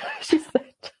it. She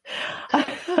said,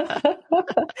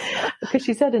 because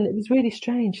she said, and it was really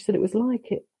strange. She said it was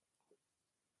like it,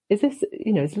 is this,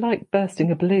 it's like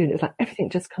bursting a balloon. It's like everything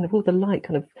just kind of, all the light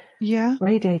kind of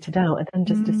radiated out and then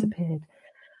just disappeared.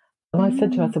 And I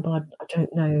said to her, I said, well, I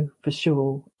don't know for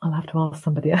sure. I'll have to ask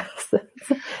somebody else.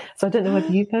 So I don't know whether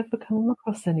you've ever come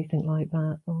across anything like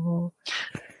that or...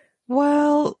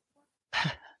 Well,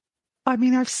 I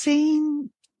mean, I've seen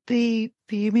the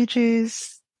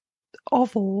images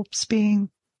of orbs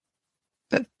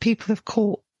that people have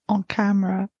caught on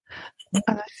camera. And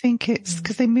I think it's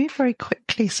because they move very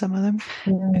quickly, some of them,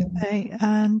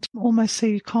 and almost so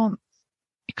you can't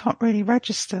really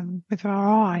register them with our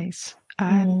eyes.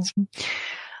 And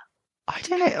I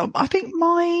don't know, I think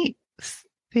my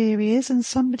theory is, and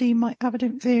somebody might have a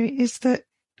different theory, is that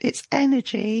it's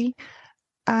energy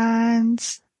and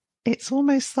it's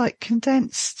almost like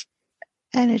condensed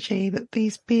energy that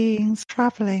these beings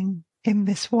traveling in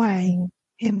this way,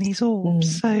 in these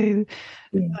orbs. So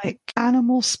like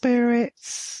animal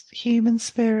spirits, human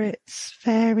spirits,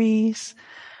 fairies,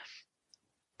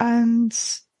 and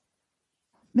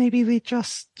maybe they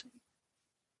just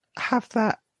have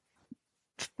that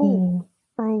form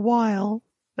for a while,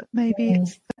 but maybe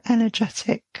it's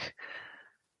energetic.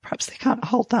 Perhaps they can't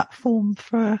hold that form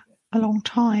for a long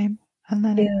time, and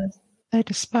then they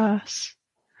disperse.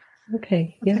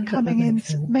 Okay, they're coming in.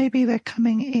 Maybe they're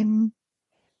coming in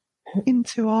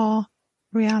into our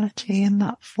reality in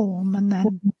that form, and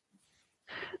then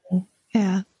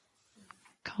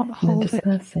can't can't and then hold it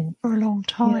dispersing. for a long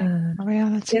time. Yeah. In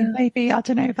reality, Yeah. maybe, I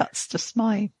don't know, that's just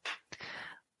my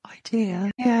idea.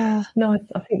 Yeah. No, I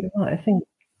think you're right. I think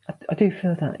I do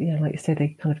feel that, yeah, like you say,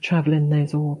 they kind of travel in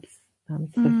those orbs.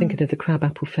 Sort of thinking of the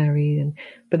crabapple fairy,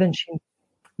 but then she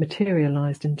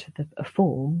materialised into a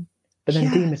form, but then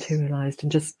dematerialised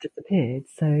and just disappeared.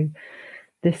 So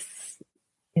this,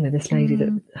 this lady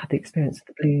that had the experience of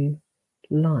the blue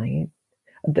light,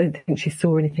 I don't think she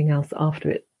saw anything else after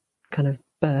it kind of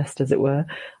burst, as it were.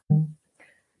 But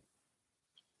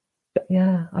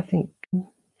yeah, I think,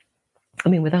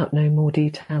 without knowing more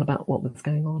detail about what was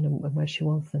going on and where she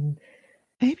was, and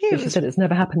maybe she said it's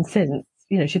never happened since.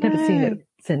 She'd never seen it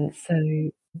since, so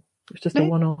it was just a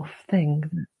one-off thing.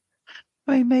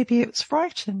 Maybe it was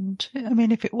frightened.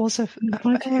 If it was a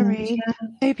fairy,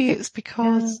 maybe it's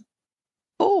because,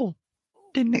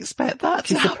 didn't expect that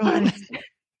to happen.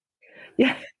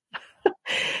 Yeah.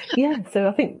 Yeah, so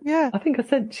I think I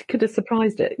said she could have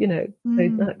surprised it, so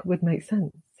that would make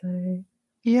sense. So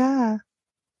yeah.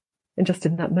 And just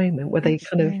in that moment where they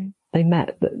they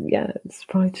met, that it's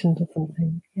frightened or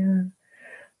something. Yeah.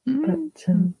 But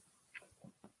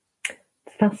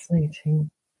it's fascinating.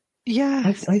 Yeah. I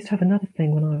used to have another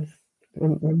thing when I was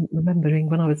remembering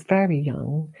when I was very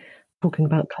young, talking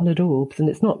about coloured orbs, and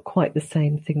it's not quite the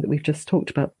same thing that we've just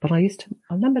talked about, but I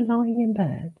remember lying in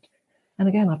bed, and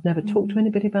again, I've never talked to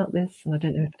anybody about this, and I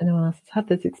don't know if anyone else has had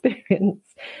this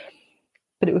experience,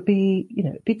 but it would be,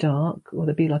 it'd be dark, or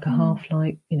there'd be like a half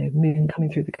light, moon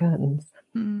coming through the curtains,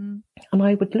 and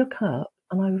I would look up,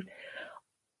 and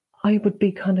I would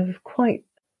be kind of quite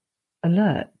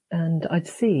alert, and I'd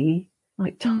see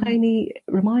like tiny,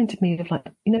 reminded me of like,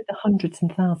 the hundreds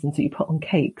and thousands that you put on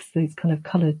cakes, these kind of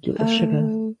coloured little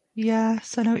sugar.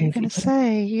 Yes, I know what you're going to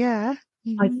say. Yeah.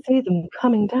 I'd see them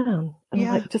coming down and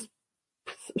like just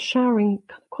showering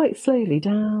quite slowly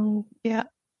down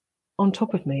on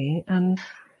top of me. And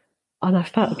I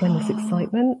felt again this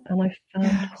excitement, and I found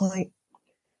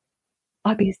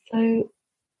I'd be so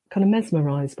kind of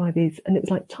mesmerised by these, and it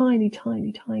was like tiny,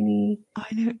 tiny, tiny, I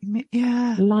know what you mean.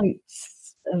 lights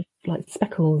of like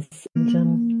speckles,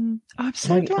 and I'm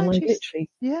so glad you literally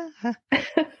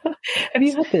have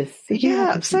you had this?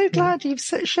 I'm so glad you've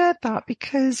shared that,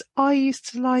 because I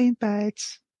used to lie in bed.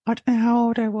 I don't know how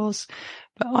old I was,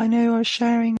 but I know I was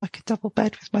sharing like a double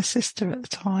bed with my sister at the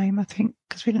time, I think,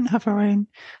 because we didn't have our own.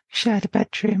 We shared a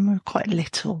bedroom. We were quite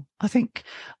little. I think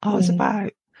I was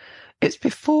it's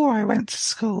before I went to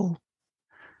school.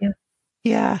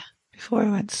 Before I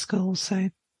went to school, so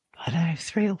I don't know,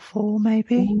 3 or 4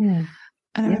 maybe. And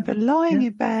I remember lying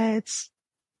in bed,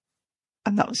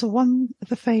 and that was one of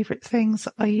the favourite things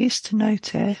that I used to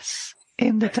notice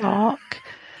in the dark,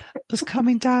 was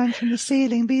coming down from the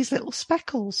ceiling, these little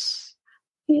speckles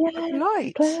of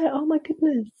light. Claire, oh my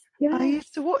goodness. Yeah. I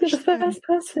used to watch You're the first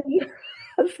person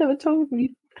that's ever told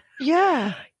me.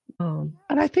 Yeah. And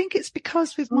I think it's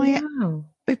because with my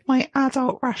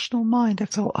adult rational mind, I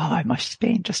thought, I must have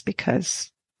been just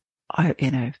because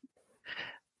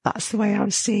that's the way I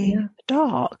was seeing the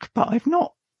dark. But I've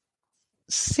not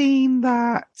seen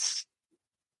that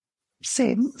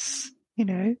since,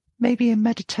 maybe in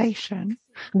meditation.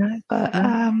 No. But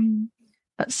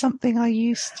that's something I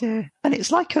used to, and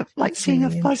it's like seeing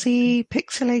a fuzzy,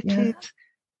 pixelated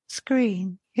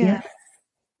screen. Yeah.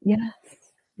 Yes.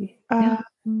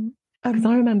 Because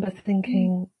I remember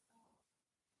thinking,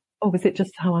 was it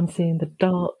just how I'm seeing the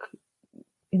dark,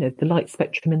 the light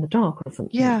spectrum in the dark or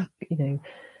something? Yeah. And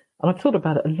I've thought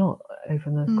about it a lot over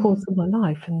the course of my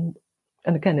life. And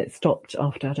again, it stopped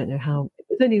after, I don't know how, it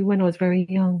was only when I was very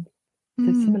young.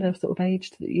 So similar sort of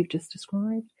age that you've just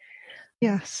described.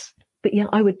 Yes. But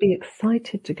I would be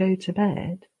excited to go to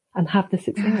bed and have this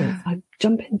experience. I'd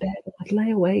jump in bed and I'd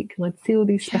lay awake and I'd see all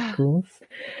these speckles.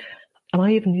 And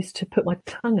I even used to put my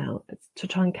tongue out to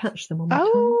try and catch them on my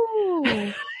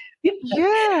tongue.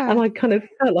 And I kind of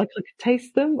felt like I could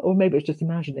taste them, or maybe it was just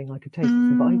imagining I could taste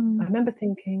them. But I remember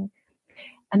thinking,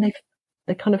 and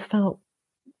they kind of felt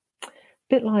a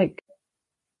bit like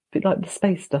the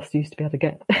space dust you used to be able to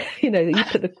get. You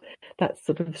put that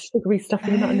sort of sugary stuff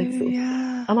in your mouth,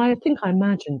 and I think I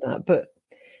imagined that, but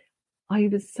I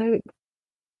was so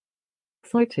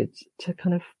excited to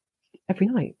kind of every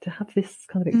night to have this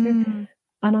kind of experience.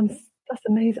 And that's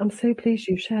amazing. I'm so pleased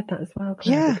you shared that as well,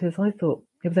 Claire, because I thought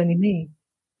it was only me.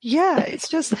 Yeah, it's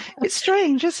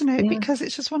strange, isn't it? Because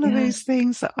it's just one of those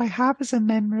things that I have as a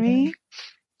memory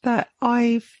that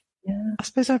I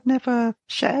suppose I've never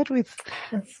shared with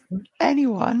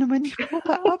anyone. And when you brought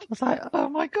that up, I was like, oh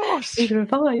my gosh. Neither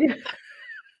have I.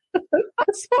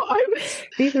 That's what I was.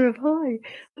 Neither have I.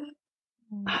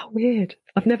 How weird.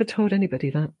 I've never told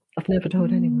anybody that. I've never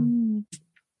told anyone.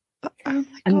 Oh my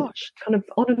And gosh. kind of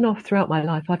on and off throughout my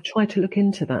life, I've tried to look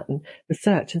into that and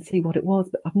research and see what it was,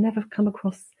 but I've never come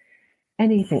across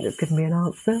anything that's given me an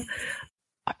answer.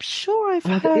 I'm sure I've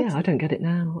And heard. I don't get it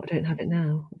now. I don't have it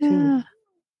now at all. Yeah.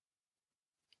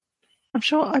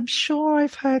 I'm sure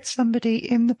I've heard somebody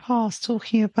in the past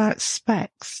talking about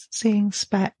specks, seeing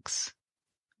specks.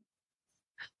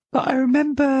 But I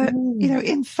remember,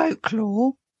 in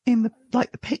folklore, in the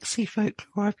pixie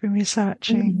folklore I've been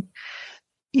researching,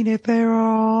 there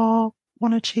are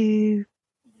one or two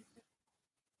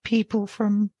people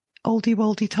from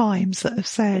oldie times that have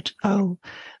said, oh,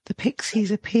 the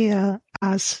pixies appear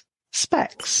as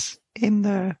specks in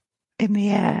the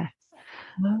air.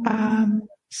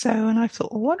 And I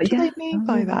thought, well, what do they mean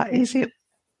by that? Is it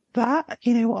that,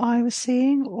 what I was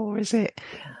seeing, or is it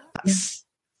that's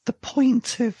the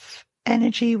point of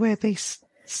energy where they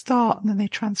start and then they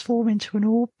transform into an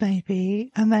orb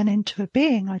maybe, and then into a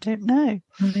being? I don't know.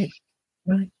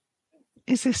 Right.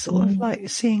 Is this sort of like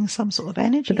seeing some sort of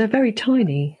energy? But they're very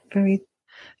tiny, very...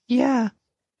 Yeah.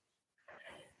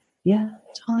 Yeah.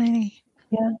 Tiny.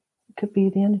 Yeah, it could be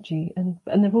the energy. And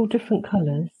they're all different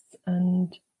colours.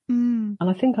 And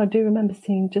I think I do remember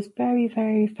seeing just very,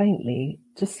 very faintly,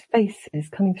 just faces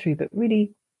coming through, but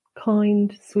really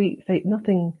kind, sweet face,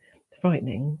 nothing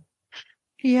frightening.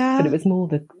 Yeah. But it was more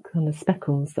the kind of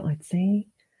speckles that I'd see.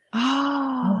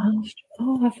 Oh,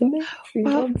 that's amazing.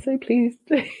 Well, I'm so pleased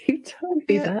you told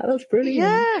me that. That's brilliant.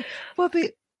 Yeah. Well,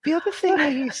 the other thing I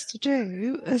used to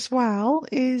do as well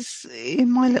is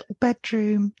in my little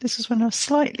bedroom, this was when I was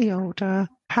slightly older,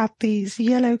 had these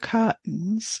yellow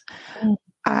curtains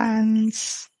and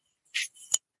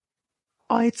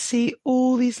I'd see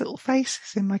all these little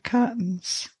faces in my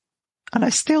curtains. And I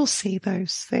still see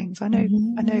those things. I know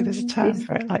there's a term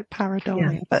for it, like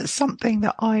pareidolia, but it's something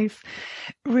that I've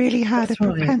really had a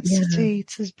propensity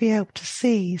to be able to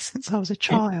see since I was a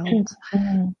child.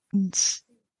 And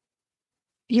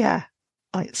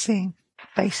like seeing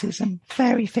faces and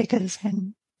fairy figures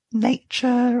in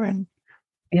nature and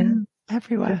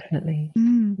everywhere. Definitely.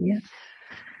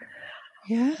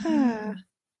 Yeah.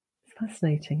 It's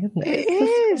fascinating, isn't it?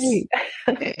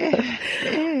 It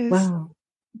is. Wow.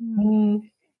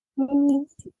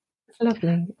 It's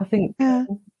lovely. I think I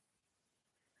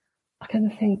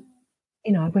kind of think,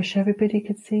 I wish everybody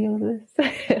could see all this.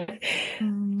 I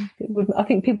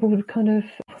think people would kind of,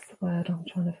 what's the word I'm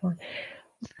trying to find?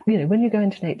 When you go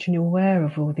into nature and you're aware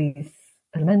of all these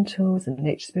elementals and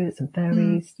nature spirits and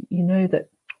fairies, you know that,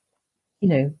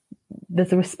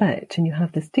 there's a respect, and you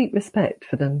have this deep respect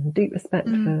for them, deep respect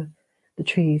for the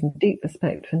trees, and deep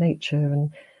respect for nature,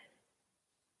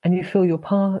 and you feel you're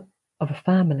part of a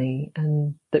family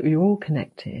and that you're all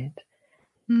connected.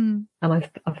 And I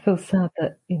feel sad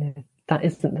that, that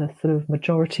isn't the sort of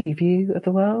majority view of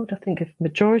the world. I think if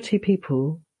majority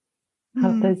people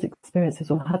have those experiences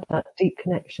or had that deep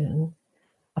connection,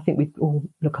 I think we'd all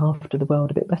look after the world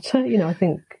a bit better. I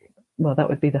think, well, that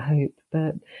would be the hope.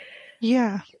 But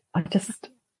for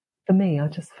me, I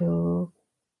just feel,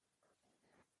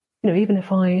 even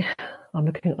if I'm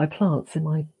looking at my plants in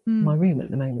my room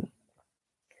at the moment,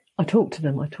 I talk to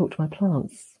them. I talk to my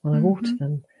plants when I water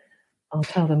them. I'll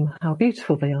tell them how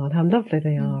beautiful they are and how lovely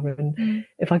they are. And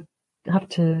if I have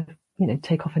to,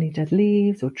 take off any dead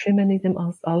leaves or trim any of them,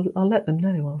 I'll let them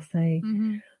know. I'll say,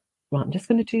 right, I'm just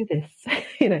going to do this.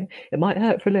 It might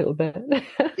hurt for a little bit. But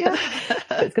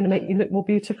it's going to make you look more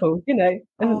beautiful, And,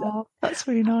 that's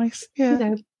really nice.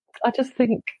 Yeah. I just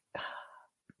think,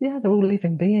 they're all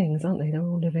living beings, aren't they? They're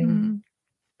all living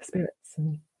spirits.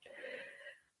 And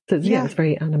so, it's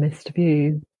very animist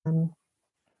view. I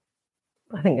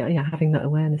think, having that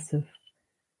awareness of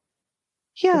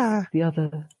the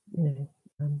other,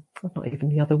 not even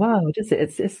the other world, is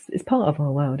it? It's part of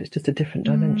our world. It's just a different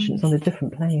dimension. It's on a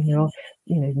different plane. There are,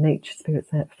 nature spirits,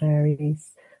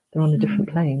 fairies. They're on a different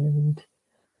plane, and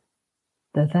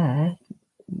they're there.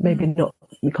 Maybe not.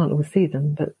 We can't always see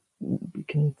them, but we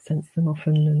can sense them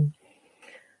often. And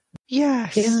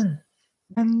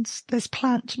and there's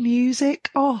plant music.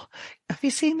 Oh, have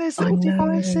you seen those little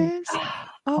devices?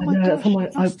 Oh my gosh!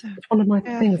 It's one of my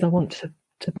things I want to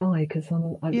buy, because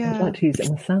I'd like to use it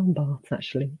in my sound baths,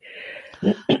 actually.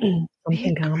 I'm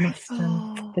thinking I must.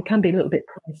 They can be a little bit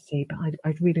pricey, but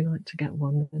I'd really like to get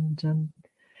one. And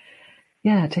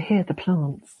to hear the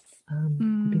plants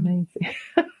would be amazing.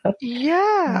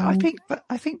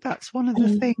 I think that's one of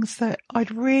the things that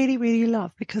I'd really, really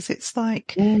love, because it's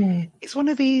like it's one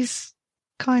of these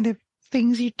kind of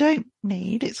things you don't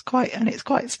need. It's quite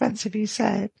expensive,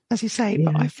 as you say,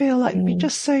 but I feel like it'd be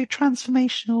just so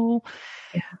transformational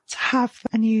to have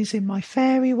and use in my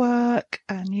fairy work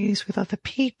and use with other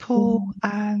people.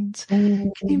 And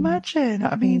can you imagine?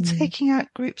 I mean, taking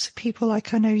out groups of people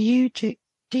like I know you do.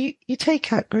 You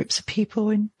take out groups of people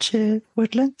into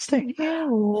woodlands, don't you?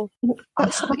 Or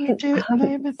that's something you do at the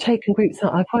moment? Taken groups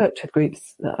out. I've worked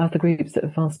with other groups that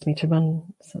have asked me to run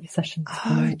sort of sessions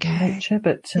in nature,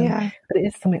 but it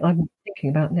is something I'm thinking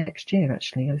about next year.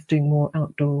 Actually, I was doing more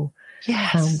outdoor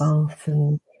sound baths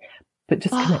but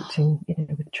just connecting,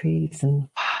 with trees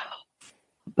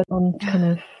but on kind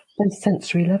of those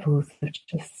sensory levels of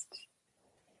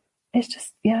it's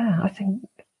just I think.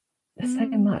 There's so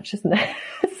much, isn't there?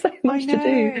 So much to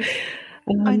do.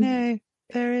 I know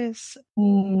there is.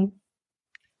 Well,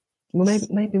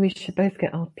 maybe we should both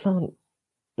get our plant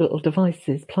little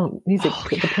devices, plant music,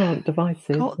 the plant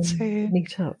devices, and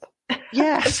meet up.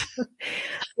 Yes,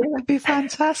 that'd be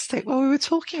fantastic. Well, we were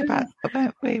talking about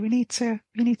we need to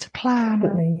plan.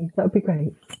 Definitely. That would be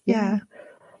great. Yeah,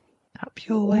 up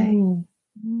your way.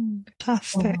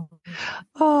 Fantastic.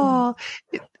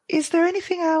 Is there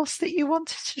anything else that you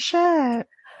wanted to share?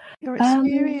 Your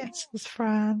experiences,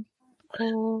 Fran?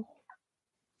 Or...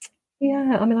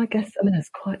 I guess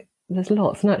there's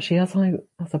lots. And actually, as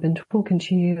I've been talking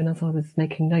to you and as I was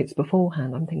making notes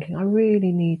beforehand, I'm thinking I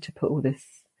really need to put all this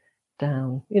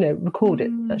down, record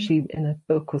it actually in a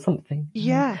book or something.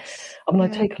 Yes. I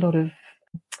take a lot of,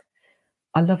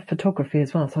 I love photography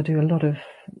as well. So I do a lot of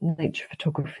nature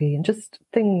photography and just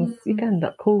things, again,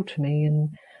 that call to me.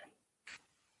 And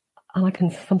I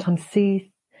can sometimes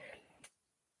see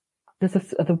there's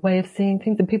a way of seeing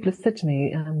things. And people have said to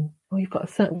me, you've got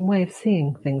a certain way of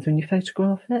seeing things when you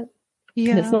photograph it.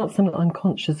 Yeah. And it's not something I'm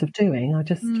conscious of doing. I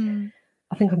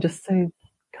think I'm just so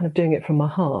kind of doing it from my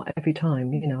heart every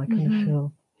time, I kind of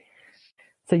feel.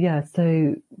 So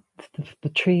the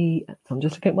tree, so I'm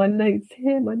just looking at my notes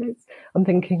here, I'm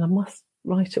thinking I must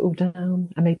write it all down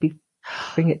and maybe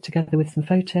bring it together with some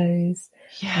photos.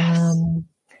 Yes.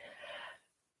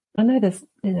 I know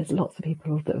there's lots of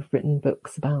people that have written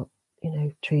books about,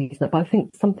 trees, but I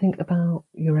think something about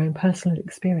your own personal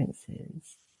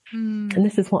experiences. And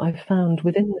this is what I've found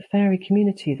within the fairy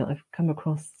community that I've come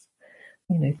across,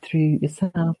 through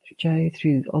yourself, through Jo,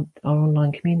 through our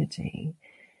online community.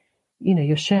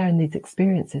 You're sharing these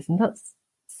experiences, and that's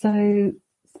so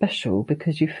special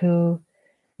because you feel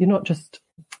you're not just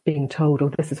being told,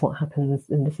 this is what happens,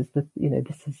 and this is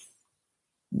this is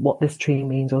what this tree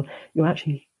means, or you're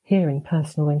actually hearing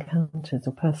personal encounters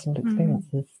or personal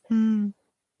experiences,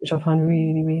 which I find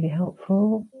really, really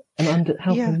helpful and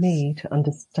helping me to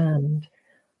understand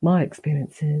my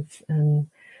experiences. And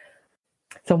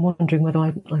so I'm wondering whether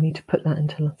I need to put that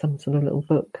into some sort of little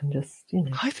book and just,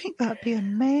 I think that'd be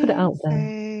amazing. Put it out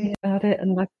there about it.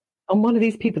 And I'm one of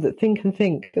these people that think and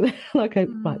think, and I go,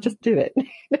 right, just do it.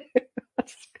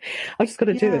 I just got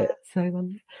to do it. So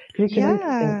you can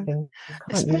overthink things,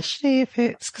 especially if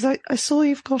it's because I saw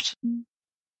you've got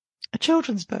a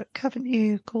children's book, haven't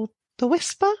you, called The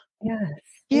Whisper? Yes.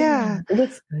 Yeah. The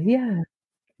Whisper. Yeah.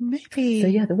 Maybe.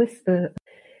 So The Whisper.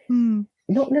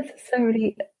 Not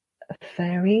necessarily a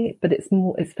fairy, but it's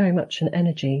very much an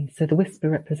energy. So the whisper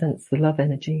represents the love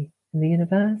energy in the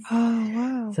universe. Oh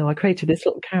wow. So I created this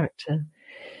little character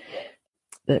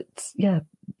that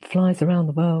flies around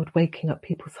the world waking up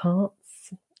people's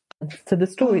hearts. And so the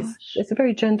story it's a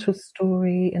very gentle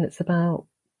story, and it's about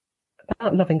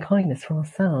loving kindness for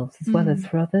ourselves as well as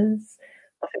for others.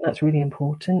 I think that's really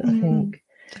important. I think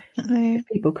if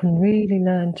people can really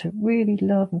learn to really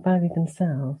love and value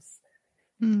themselves,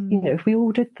 if we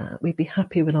all did that, we'd be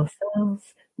happy with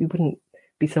ourselves. We wouldn't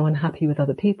be so unhappy with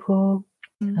other people.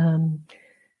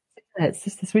 It's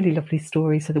just this really lovely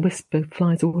story. So the whisper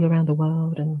flies all around the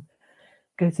world and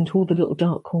goes into all the little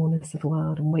dark corners of the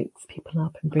world and wakes people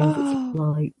up and brings its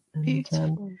light. And,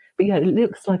 beautiful. But it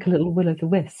looks like a little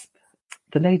will-o'-the-wisp.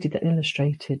 The lady that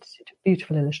illustrated, she did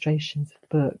beautiful illustrations of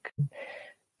the book.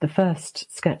 The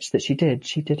first sketch that she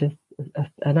did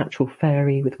an actual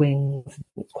fairy with wings.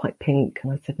 It's quite pink.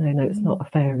 And I said, no, it's not a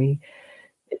fairy.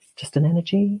 It's just an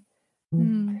energy.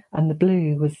 And the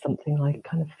blue was something I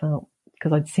kind of felt,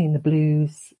 because I'd seen the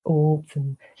blues orbs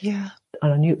and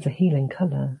I knew it was a healing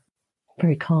colour,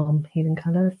 very calm healing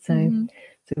colour. So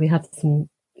we had some,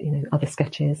 other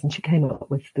sketches, and she came up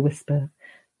with the whisper.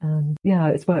 And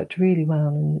it's worked really well,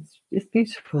 and it's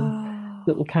beautiful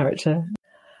little character.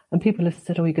 And people have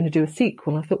said, "Oh, you're going to do a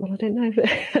sequel?" I thought, well, I don't know.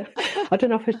 I don't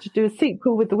know if I should do a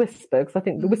sequel with the whisper, because I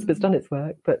think the whisper's done its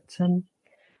work. But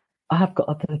I have got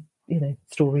other,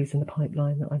 stories in the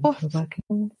pipeline that I'm kind of working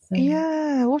on. So.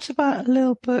 Yeah. What about a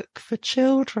little book for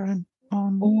children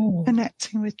on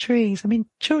connecting with trees? I mean,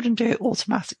 children do it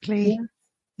automatically,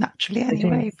 naturally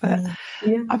anyway, but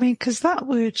I mean, because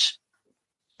a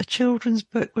children's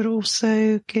book would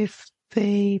also give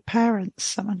the parents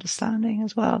some understanding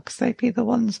as well, because they'd be the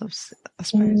ones, I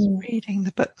suppose, reading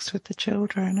the books with the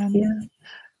children. And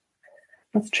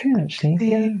that's true,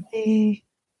 actually.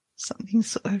 Something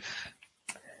sort of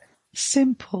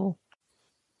simple,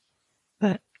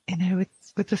 but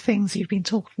with the things you've been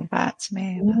talking about to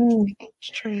me about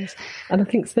trees. And I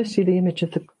think especially the image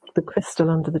of the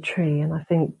crystal under the tree, and I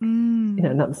think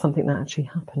and that was something that actually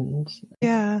happened.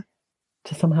 Yeah.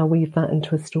 To somehow weave that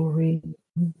into a story,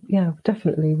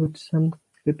 definitely would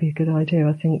be a good idea.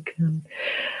 I think.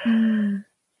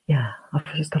 I've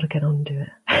just got to get on and do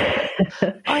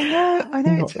it. I know.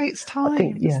 It takes time. I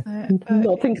think,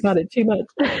 not think about it too much.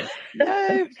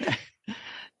 No.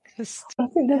 I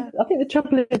think the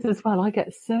trouble is as well. I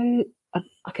get so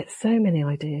many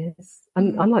ideas,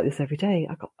 and I'm like this every day.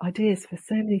 I've got ideas for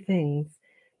so many things.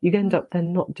 You end up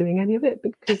then not doing any of it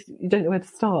because you don't know where to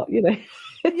start. Yeah.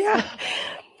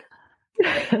 But,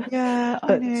 I know.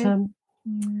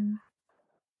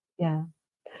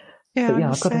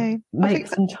 I've got to make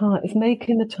some time. It's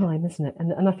making the time, isn't it?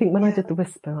 And I think when I did the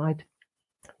Whisper,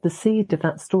 the seed of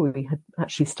that story had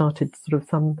actually started sort of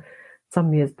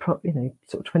some years,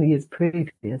 sort of 20 years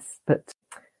previous. But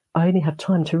I only had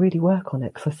time to really work on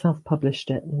it because I self-published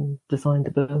it and designed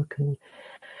the book and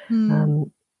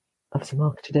obviously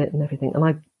marketed it and everything.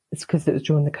 And it's because it was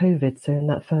during the COVID. So in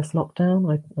that first lockdown,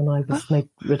 I was made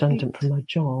redundant from my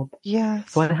job. Yeah.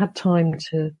 So I had time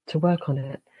to work on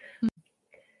it.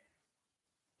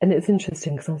 And it's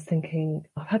interesting because I was thinking,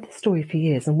 I've had this story for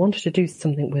years and wanted to do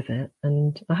something with it.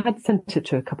 And I had sent it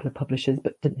to a couple of publishers,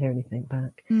 but didn't hear anything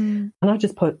back. And I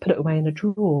just put it away in a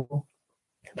drawer,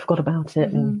 forgot about it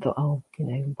and thought,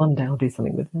 one day I'll do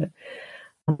something with it.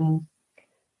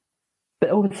 But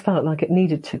it always felt like it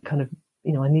needed to kind of,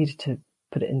 I needed to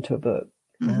put it into a book.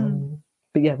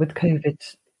 But with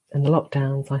COVID and the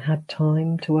lockdowns, I had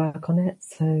time to work on it.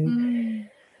 So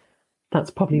that's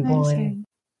probably why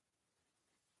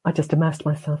I just immersed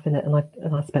myself in it,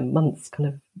 and I spent months kind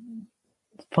of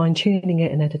fine-tuning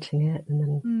it and editing it and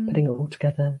then putting it all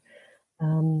together.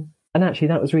 And actually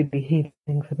that was really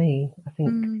healing for me. I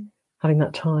think having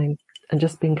that time and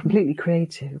just being completely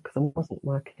creative because I wasn't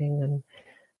working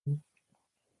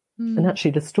and actually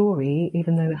the story,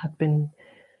 even though it had been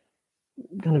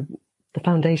kind of the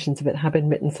foundations of it had been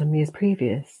written some years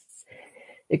previous,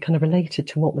 it kind of related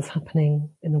to what was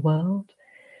happening in the world.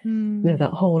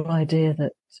 That whole idea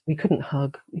that we couldn't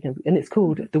hug, and it's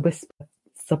called The Whisper,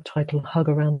 subtitle Hug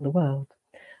Around the World.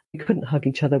 We couldn't hug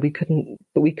each other,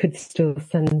 but we could still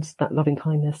send that loving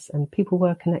kindness, and people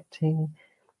were connecting,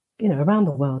 around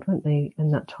the world, weren't they,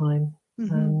 in that time,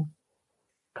 kind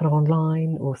of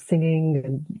online or singing.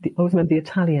 And I always remember the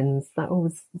Italians, that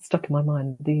always stuck in my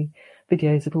mind, the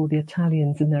videos of all the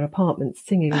Italians in their apartments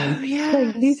singing and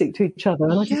playing music to each other.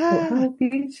 And I just thought, how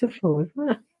beautiful is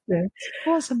that? It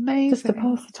was amazing. Just to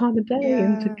pass the time of day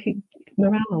and to keep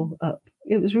morale up.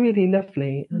 It was really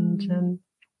lovely. And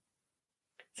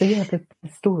the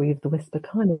story of the Whisper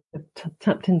kind of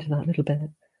tapped into that a little bit.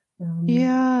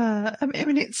 I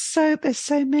mean, there's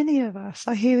so many of us.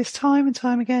 I hear this time and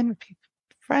time again with people,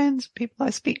 friends, people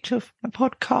I speak to on my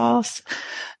podcast,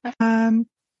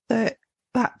 that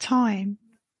time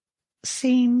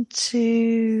seemed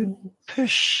to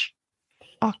push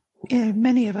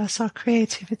many of us, our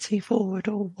creativity forward,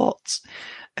 or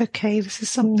this is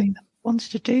something that I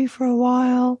wanted to do for a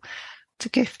while, to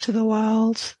gift to the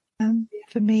world. And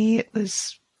for me, it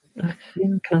was... I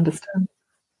can understand.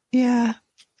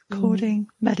 Recording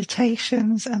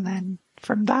meditations. And then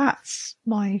from that,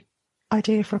 my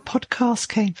idea for a podcast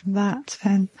came from that.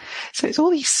 And so it's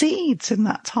all these seeds in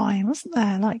that time, wasn't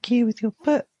there? Like you with your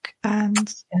book.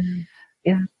 And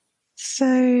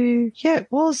so, it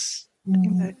was...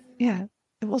 it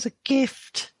was a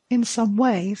gift in some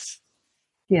ways.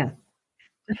 Yeah,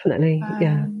 definitely.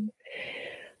 I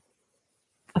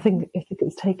think it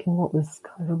was taking what was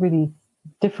kind of a really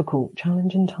difficult,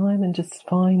 challenging time and just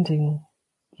finding,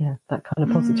 that kind of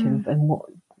positive and what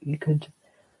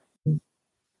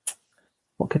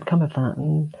could come of that.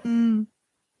 And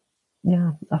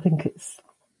I think it's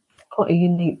quite a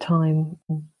unique time.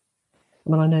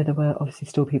 Well, I know there were obviously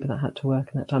still people that had to work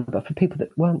in that time, but for people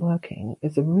that weren't working,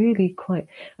 it's a really quite,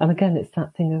 and again, it's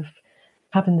that thing of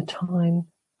having the time.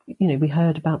 We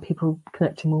heard about people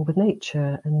connecting more with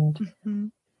nature, and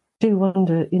do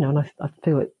wonder, and I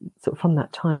feel it sort of from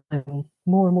that time,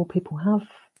 more and more people have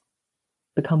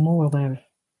become more aware of the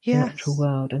Yes. natural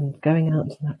world and going out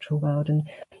into the natural world. And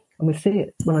we see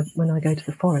it when I go to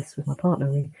the forest with my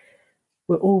partner.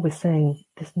 We're always saying,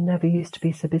 this never used to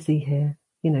be so busy here.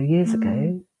 You know, years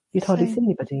ago, you'd hardly see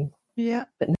anybody. Yeah.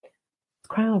 But now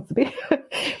crowds,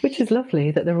 which is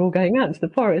lovely that they're all going out to the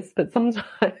forest. But sometimes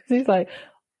it's like,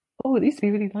 oh, it used to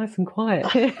be really nice and quiet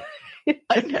here.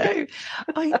 I know.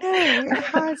 It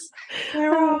has.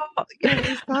 There are,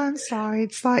 there's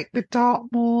downsides, like with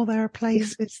Dartmoor. There are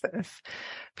places that have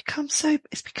become so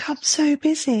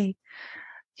busy.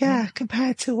 Yeah,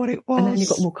 compared to what it was. And then you've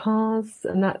got more cars,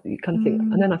 and that you kind of think.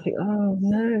 And then I think, oh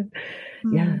no,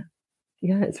 yeah,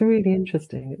 it's really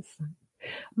interesting.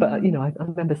 But you know, I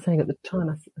remember saying at the time,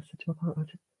 I said to my partner,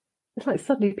 it's like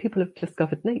suddenly people have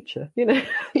discovered nature, you know.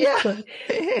 Yeah, like,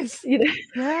 it is. You know,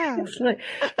 yeah. It's like,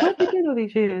 where have you been all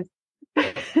these years?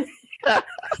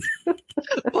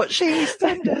 Watching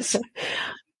EastEnders.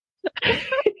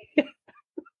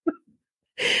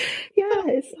 Yeah,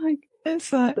 it's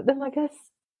like. But then I guess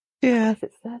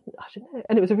it's there. I don't know.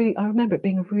 And it was I remember it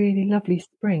being a really lovely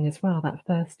spring as well. That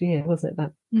first year, wasn't it?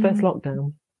 That first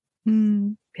lockdown.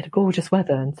 We had a gorgeous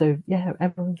weather, and so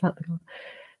everyone's out there.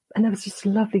 And there was just a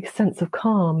lovely sense of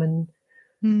calm, and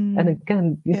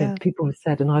again, you know, people have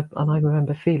said, and I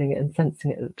remember feeling it and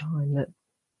sensing it at the time, that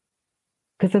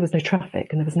because there was no traffic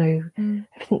and there was no,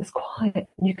 everything was quiet,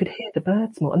 and you could hear the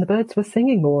birds more, and the birds were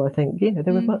singing more. I think, you know,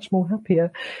 they were much more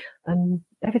happier, and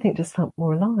everything just felt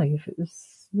more alive. It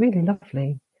was really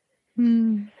lovely.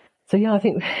 So yeah, I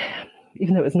think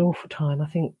even though it was an awful time, I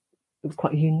think it was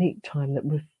quite a unique time that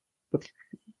we'll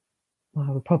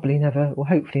probably never, or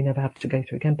hopefully never have to go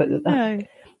through again. But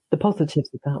the positives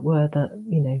of that were that,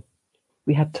 you know,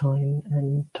 we had time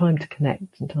to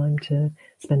connect and time to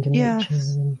spend in nature.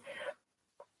 And,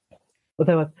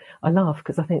 although I laugh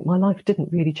because I think my life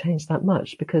didn't really change that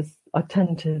much, because I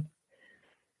don't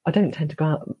tend to go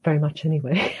out very much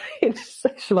anyway. It's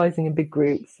socialising in big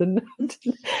groups, and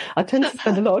I tend to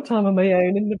spend a lot of time on my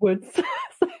own in the woods.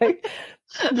 So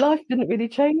life didn't really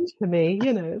change for me,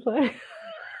 you know. It's like,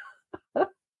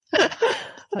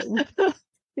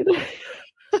 you know.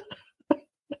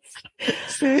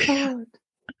 So hard.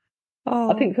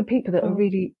 I think for people that are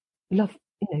really love,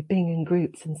 you know, being in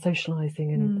groups and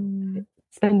socialising and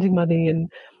spending money, and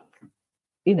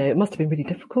you know, it must have been really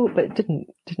difficult, but it didn't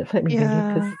affect me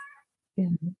really, because you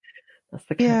know, that's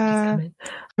the characters come in.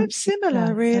 I'm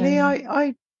similar, really.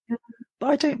 So,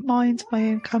 I don't mind my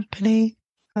own company.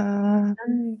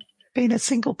 Being a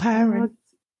single parent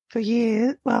for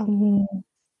years,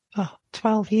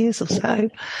 12 years or so.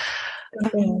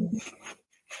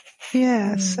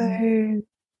 So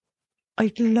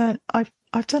I've learned.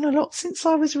 I've done a lot since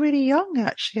I was really young.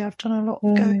 Actually, I've done a lot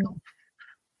going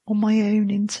on my own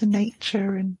into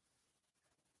nature and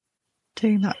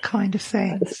doing that kind of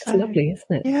thing. It's lovely,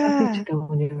 isn't it? Yeah. It's lovely to go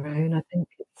on your own. I think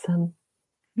it's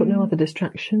got no other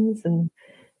distractions, and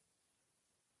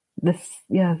this,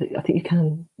 I think you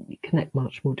can connect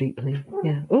much more deeply.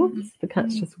 Yeah. Oh, the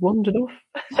cat's just wandered off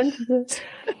onto the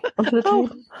table.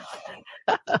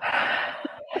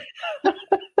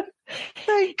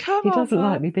 No, come on. He doesn't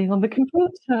like me being on the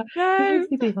computer. No. He hates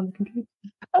me being on the computer.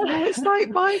 No, it's like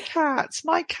my cat.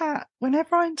 My cat,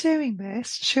 whenever I'm doing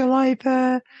this, she'll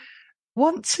either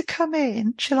want to come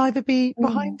in, she'll either be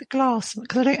behind the glass,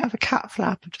 because I don't have a cat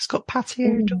flap, I've just got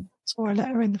patio doors, or I let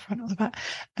her in the front or the back,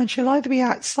 and she'll either be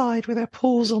outside with her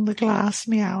paws on the glass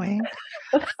meowing,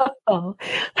 or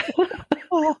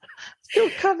she'll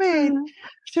come in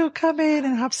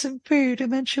and have some food,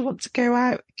 and then she'll want to go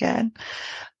out again.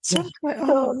 So I'm like,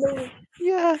 no.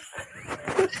 Yeah.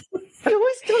 He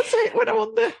always does it when I'm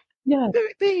on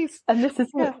doing these. And this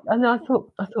is it. And I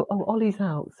thought, oh, Ollie's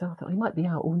out, so I thought he might be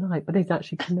out all night, but he's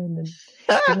actually come in, and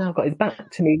he's now got his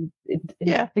back to me,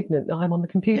 indignant that I'm on the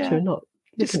computer and not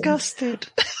disgusted.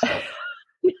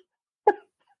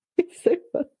 It's so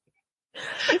funny.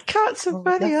 Cats are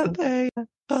funny, aren't they?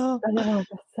 Oh, I know,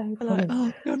 they're so funny.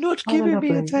 Like, you're not giving me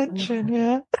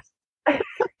attention,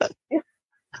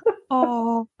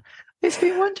 Oh, it's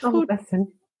been wonderful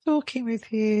talking with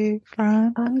you,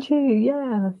 Fran. And you,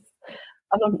 yes.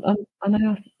 And I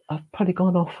know I've probably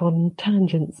gone off on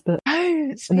tangents, but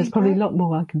and there's probably a lot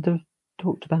more I could have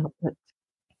talked about. But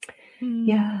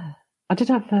I did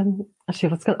have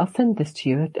actually. I'll send this to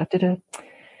you.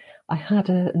 I had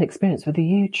an experience with a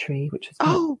yew tree, which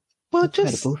was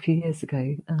incredible a few years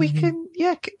ago. We can,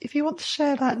 if you want to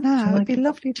share that now, it'd be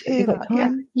lovely to hear that.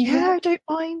 I don't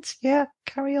mind. Yeah,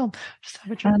 carry on. Just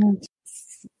have a drink.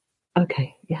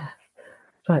 Okay,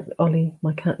 right, Ollie,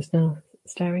 my cat is now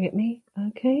staring at me.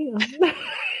 Okay.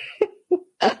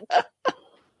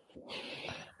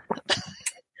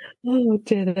 Oh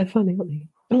dear, they're funny,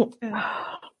 aren't they?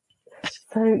 Yeah.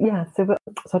 So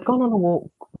I'd gone on a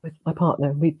walk with my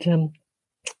partner. We'd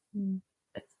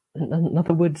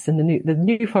another woods in the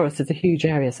New Forest is a huge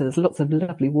area, so there's lots of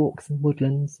lovely walks and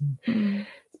woodlands. And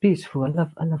it's beautiful. I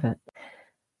love it.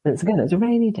 But it was a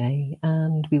rainy day,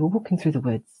 and we were walking through the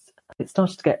woods. It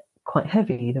started to get quite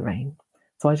heavy, the rain.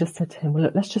 So I just said to him, "Well,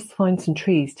 look, let's just find some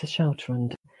trees to shelter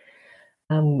under."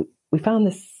 And we found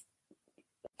this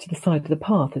to the side of the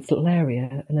path, this little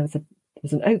area, and there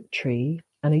was an oak tree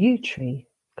and a yew tree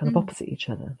kind of opposite each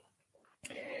other.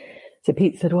 So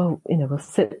Pete said, "Well, we'll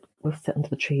sit under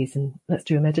the trees and let's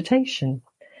do a meditation."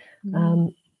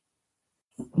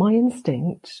 My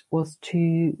instinct was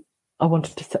I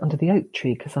wanted to sit under the oak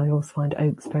tree because I always find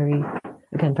oaks very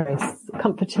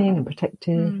comforting and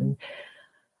protective. And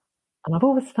I've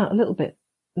always felt a little bit,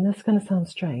 and this is going to sound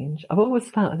strange, I've always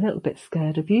felt a little bit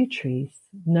scared of yew trees.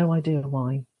 No idea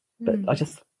why, but I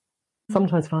just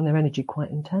sometimes find their energy quite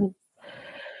intense.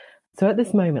 So at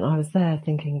this moment, I was there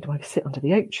thinking, do I sit under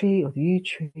the oak tree or the yew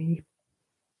tree?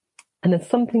 And then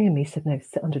something in me said, no,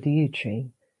 sit under the yew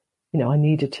tree. I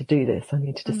needed to do this. I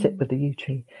needed to sit with the yew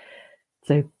tree.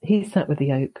 So he sat with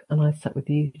the oak and I sat with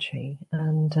the yew tree.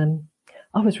 And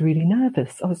I was really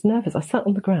nervous. I sat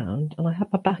on the ground and I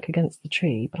had my back against the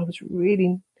tree, but I was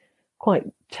really quite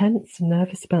tense and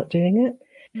nervous about doing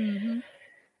it.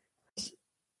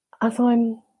 As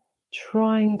I'm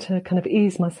trying to kind of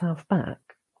ease myself back,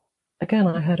 again,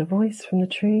 I heard a voice from the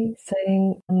tree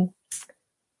saying,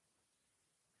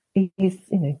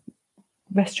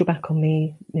 rest your back on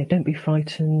me, don't be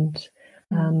frightened.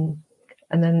 And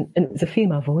it was a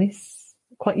female voice,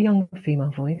 quite a young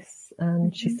female voice.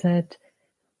 And she said,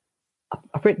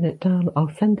 I've written it down.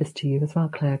 I'll send this to you as well,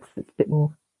 Claire, because it's a bit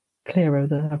more clearer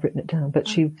than I've written it down. But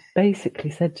she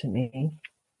basically said to me,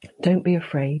 don't be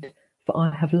afraid, for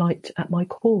I have light at my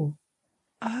core.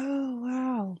 Oh,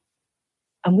 wow.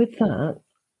 And with that,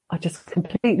 I just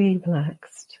completely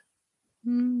relaxed,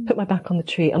 put my back on the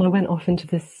tree, and I went off into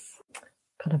this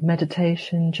kind of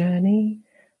meditation journey.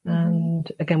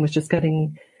 And again, was just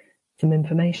getting some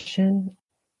information.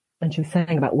 And she was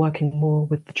saying about working more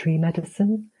with the tree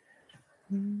medicine.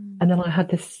 And then I had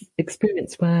this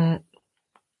experience where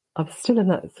I was still in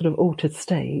that sort of altered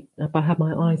state, but I had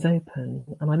my eyes open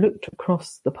and I looked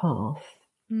across the path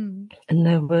and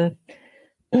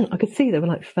I could see there were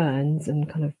like ferns and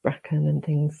kind of bracken and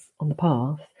things on the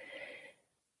path,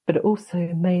 but it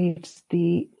also made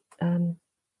the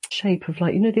shape of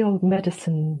the old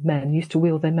medicine men used to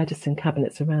wheel their medicine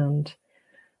cabinets around.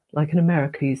 Like in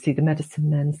America, you see the medicine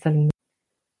men selling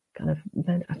kind of, I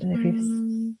don't know if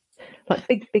you've, like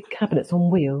big cabinets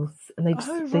on wheels, and they'd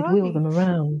wheel them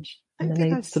around, and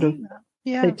then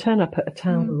they'd turn up at a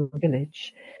town or a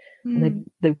village, and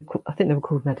I think they were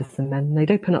called medicine men, and they'd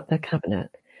open up their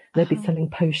cabinet, and they'd be selling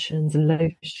potions and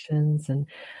lotions, and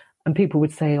people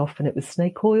would say often it was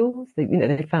snake oils.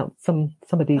 They felt some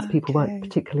of these people weren't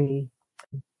particularly,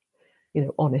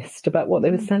 honest about what they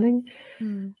were selling,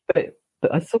 but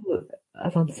I saw,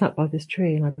 as I'm sat by this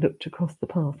tree and I looked across the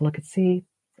path, and I could see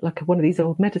like one of these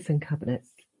old medicine cabinets.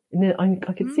 And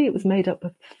I could see it was made up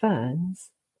of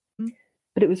ferns,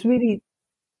 but it was really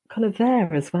kind of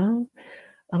there as well.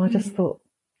 And I just thought,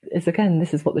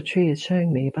 this is what the tree is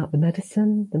showing me about the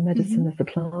medicine of the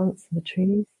plants and the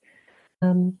trees.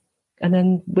 And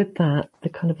then with that,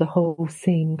 the whole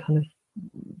scene kind of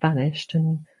vanished,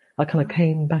 and I kind of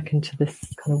came back into this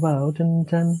kind of world. And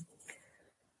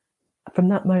from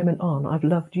that moment on, I've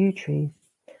loved yew trees.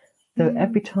 So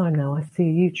every time now I see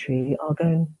a yew tree, I'll go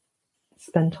and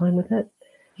spend time with it.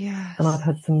 Yes. And I've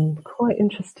had some quite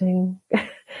interesting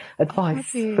advice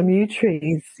from yew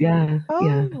trees. Yeah.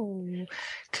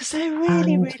 Because they're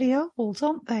really, really old,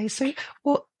 aren't they? So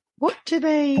what do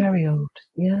they... Very old,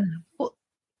 yeah.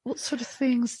 What sort of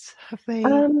things have they...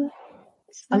 a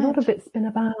lot of it's been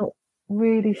about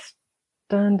really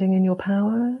standing in your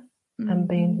power and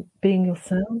being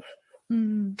yourself.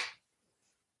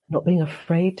 Not being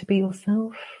afraid to be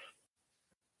yourself.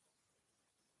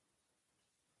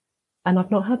 And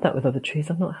I've not had that with other trees.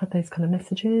 I've not had those kind of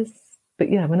messages. But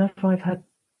yeah, whenever I've had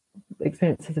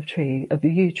experiences of the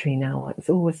yew tree now, it's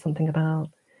always something about,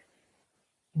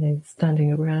 standing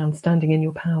your ground, standing in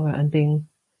your power, and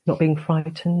not being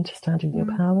frightened, standing in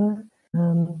your power,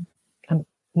 and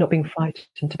not being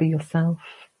frightened to be yourself.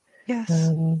 Yes.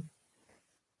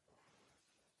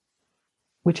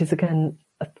 Which is, again,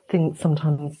 I think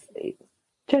sometimes,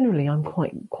 generally I'm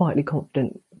quite quietly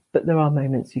confident, but there are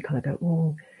moments you kind of go,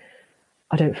 oh,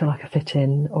 I don't feel like I fit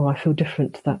in, or I feel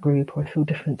different to that group, or I feel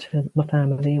different to my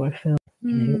family, or I feel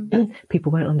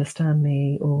people won't understand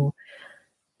me, or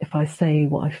if I say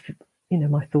what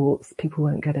my thoughts, people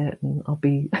won't get it, and I'll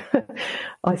be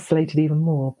isolated even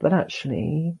more. But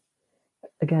actually,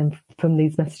 again, from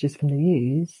these messages from the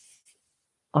youths,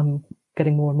 I'm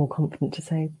getting more and more confident to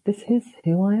say, this is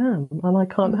who I am, and I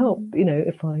can't help,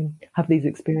 if I have these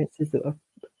experiences that are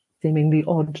seemingly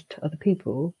odd to other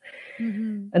people.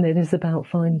 And it is about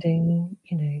finding,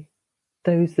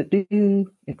 those that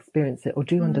do experience it or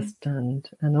do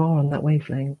understand and are on that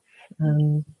wavelength.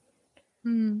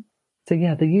 So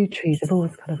yeah, the yew trees have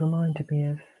always kind of reminded me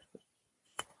of,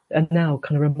 and now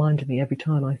kind of reminded me every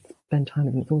time I spend time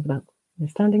with them, it's all about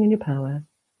standing in your power,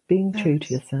 being true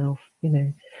to yourself,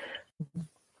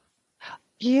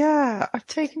 Yeah, I've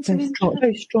taken some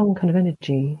very strong kind of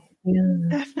energy. Yeah,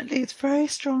 definitely, it's very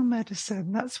strong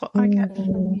medicine. That's what I get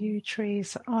from yew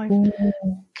trees that I've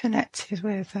connected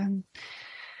with, and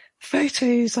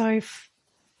photos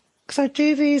because I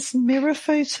do these mirror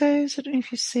photos. I don't know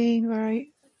if you've seen where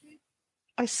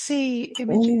I see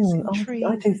images in trees.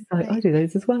 I do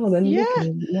those as well. They're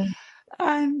lovely. Yeah.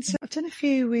 And I've done a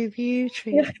few with yew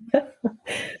trees.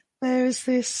 There is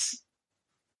this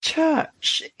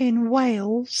church in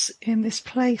Wales in this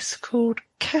place called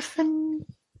Cefnils,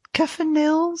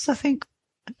 I think.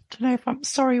 I don't know if I'm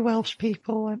sorry, Welsh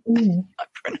people. I'm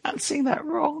pronouncing that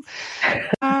wrong.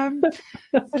 But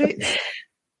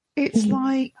it's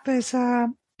like there's a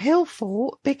hill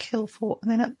fort, big hill fort,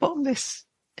 and then at the bottom of this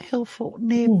hill fort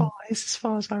nearby, as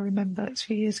far as I remember, it's a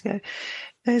few years ago,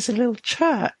 there's a little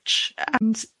church,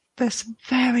 and there's some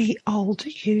very old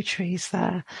yew trees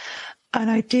there. And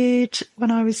I did,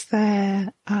 when I was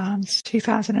there,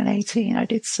 2018, I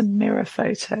did some mirror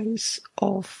photos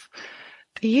of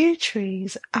the yew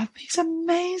trees, and these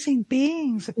amazing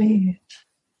beings appeared.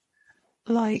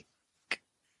 Like,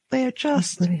 they are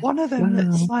just, one of them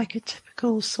that's like a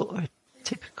typical sort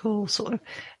of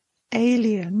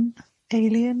alien,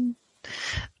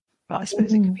 but I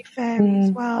suppose it could be fairy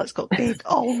as well. It's got big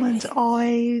almond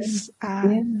eyes,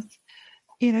 and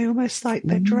almost like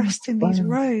they're dressed in these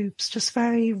robes, just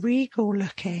very regal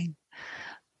looking.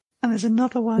 And there's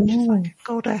another one, she's like a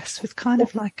goddess with kind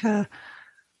of like a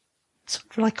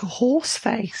sort of like a horse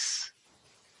face.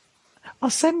 I'll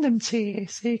send them to you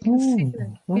so you can see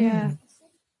them. Wow.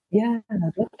 Yeah,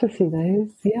 I'd love to see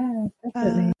those. Yeah,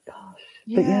 definitely. Gosh.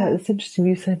 But yeah, it's interesting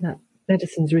you said that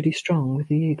medicine's really strong with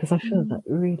you, because I feel that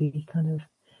really kind of,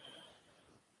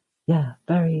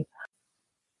 very,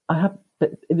 but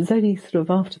it was only sort of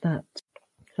after that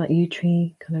yew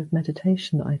tree kind of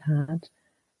meditation that I'd had,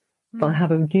 but I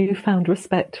have a newfound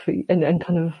respect for and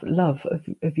kind of love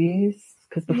of yews,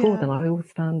 because before then I always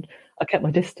found I kept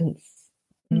my distance.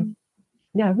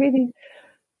 Yeah, really,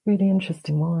 really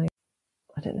interesting why.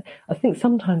 I don't know. I think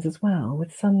sometimes as well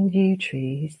with some yew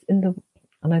trees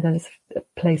I know there's a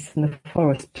place in the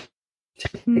forest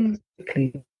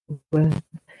particularly where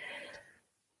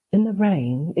in the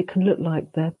rain it can look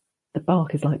like the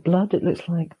bark is like blood. It looks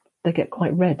like they get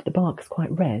quite red. The bark is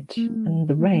quite red, and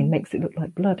the rain makes it look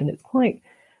like blood, and it's quite,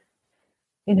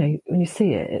 when you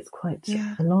see it, it's quite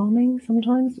alarming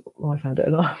sometimes. Well, I found it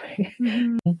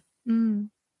alarming.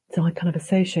 So I kind of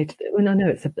associated it. When I know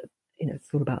it's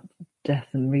it's all about death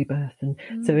and rebirth, and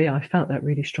so I felt that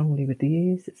really strongly with the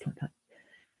yews. It's like that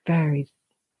they're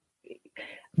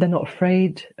not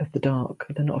afraid of the dark.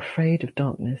 They're not afraid of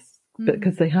darkness, but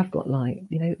because they have got light,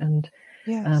 and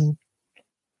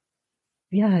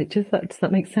does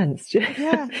that make sense?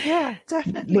 yeah,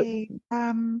 definitely.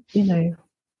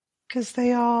 Because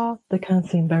they can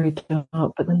seem very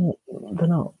dark, but they're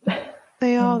not.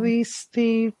 They are these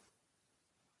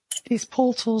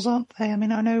portals, aren't they? I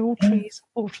mean, I know all trees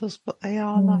are portals, but they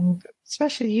are like,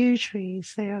 especially yew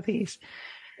trees, they are these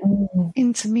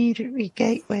intermediary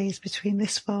gateways between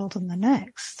this world and the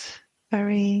next.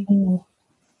 Very, I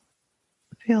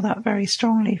feel that very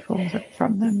strongly from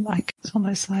them. Like, it's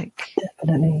almost like,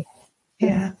 definitely,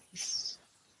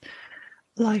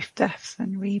 life, death,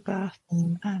 and rebirth,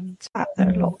 and that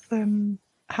a lot of them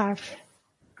have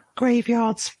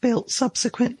graveyards built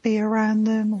subsequently around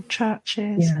them, or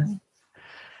churches.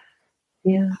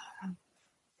 Yeah,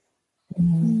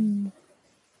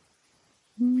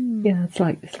 it's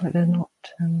like they're not.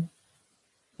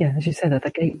 As you say, they're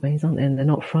the gateways, aren't they? And they're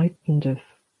not frightened of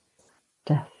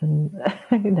death, and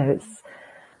it's.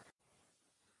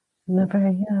 And they're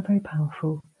very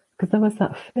powerful. Because there was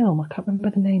that film, I can't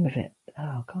remember the name of it.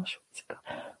 Oh gosh, what's it called?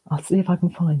 I'll see if I can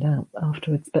find out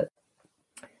afterwards. But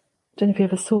I don't know if you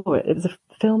ever saw it. It was a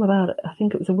film about, I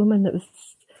think it was a woman that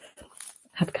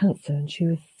had cancer, and she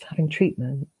was having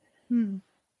treatment.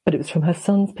 But it was from her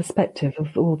son's perspective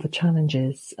of all the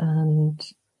challenges. And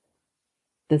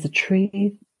there's a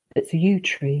tree it's a yew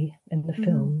tree in the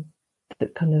film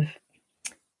that kind of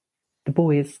the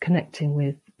boy is connecting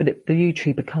with, but the yew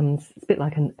tree becomes, it's a bit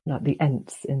like the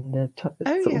Ents in the sort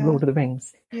of Lord of the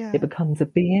Rings. Yeah. It becomes a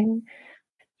being.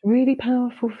 Really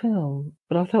powerful film,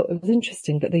 but I thought it was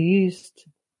interesting that they used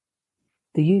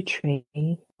the yew tree,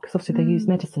 because obviously they use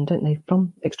medicine, don't they,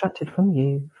 extracted from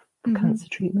yew for cancer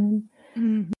treatment.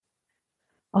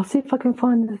 I'll see if I can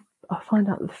I'll find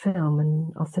out the film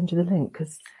and I'll send you the link,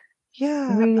 because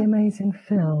really amazing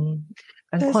film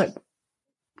and quite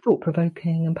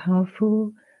thought-provoking and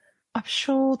powerful. I'm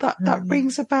sure that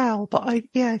rings a bell, but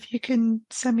if you can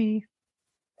send me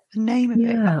the name of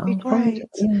it, that'd be great.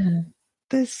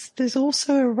 There's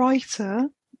also a writer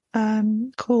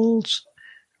called,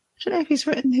 I don't know if he's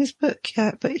written his book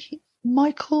yet, but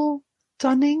Michael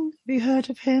Dunning. Have you heard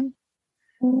of him?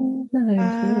 No, I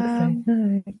don't think so.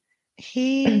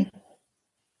 No.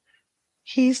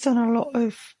 He's done a lot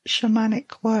of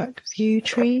shamanic work with yew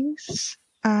trees,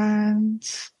 and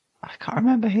I can't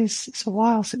remember it's a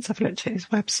while since I've looked at his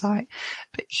website,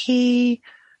 but he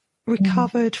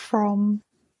recovered from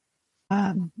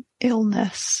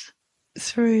illness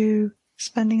through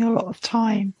spending a lot of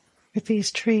time with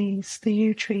these trees, the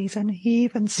yew trees, and he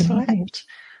even slept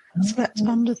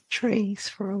under the trees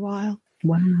for a while.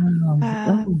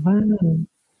 Wow.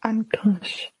 And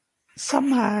gosh,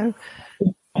 somehow,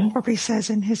 probably says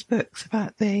in his books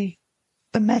about the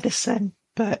medicine,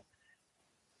 but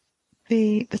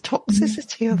the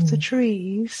toxicity of the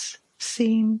trees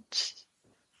seemed,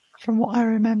 from what I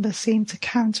remember, to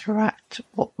counteract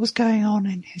what was going on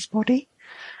in his body.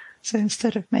 So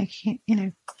instead of making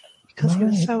it, because he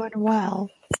was so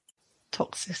unwell,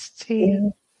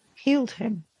 toxicity healed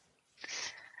him.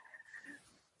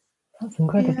 That's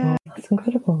incredible. Yeah. That's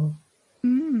incredible.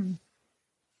 Oh,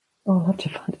 I'll have to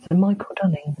find it. So Michael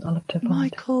Dunning. I'll have to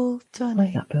find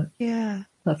that book. Yeah.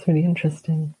 That's really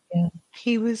interesting. Yeah.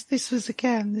 This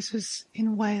was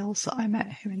in Wales that I met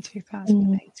him in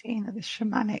 2018 at this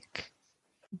shamanic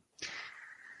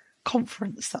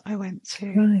conference that I went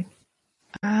to. Right.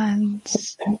 And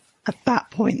at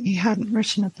that point he hadn't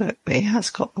written a book, but he has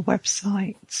got a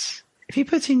website. If you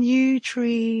put in yew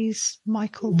trees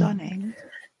Michael Dunning,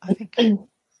 I think it'll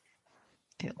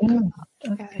come up.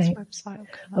 Okay. Yeah, his website will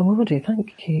come up. I will do,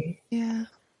 thank you. Yeah.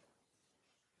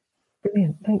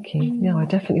 Brilliant, thank you. Yeah, I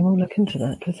definitely will look into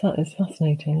that, because that is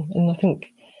fascinating. And I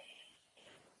think,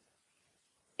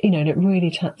 it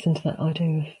really taps into that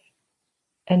idea of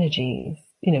energies.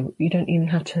 You don't even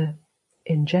have to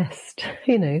ingest,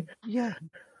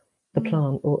 the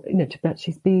plant, or, to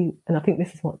actually be, and I think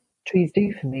this is what trees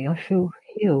do for me. I feel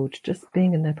healed just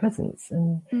being in their presence,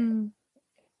 and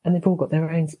they've all got their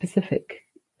own specific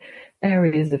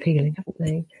areas of healing, haven't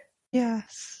they?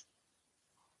 Yes.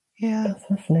 Yeah. That's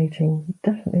fascinating.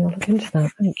 Definitely, I'll look into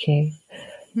that. Thank you.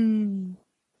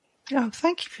 Oh,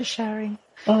 thank you for sharing.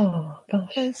 Oh,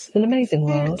 gosh. It's an amazing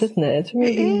world, isn't it? It's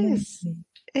really amazing.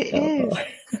 It is.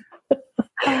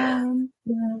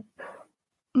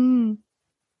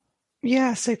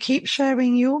 Yeah, so keep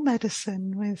sharing your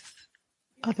medicine with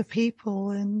other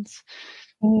people, and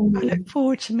I look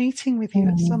forward to meeting with you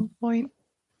at some point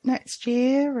next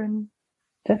year and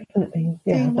definitely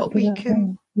seeing what we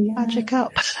can magic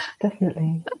up.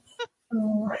 Definitely.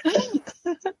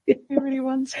 It'd be really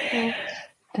wonderful.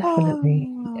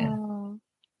 Definitely.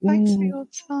 Thanks for your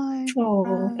time.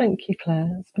 Oh, thank you,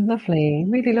 Claire. It's been lovely.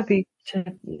 Really lovely to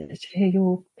hear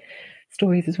your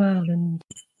stories as well, and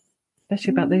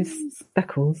especially about those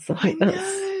speckles. I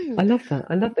love that.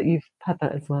 I love that you've had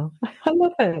that as well. I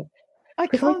love it. I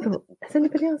thought, has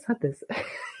anybody else had this?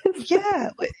 Yeah.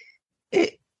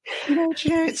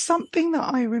 It's something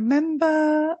that I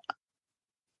remember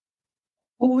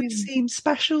always seemed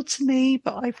special to me,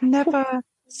 but I've never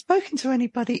spoken to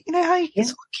anybody. You know how you can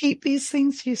sort of keep these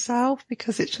things to yourself,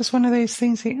 because it's just one of those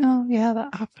things that,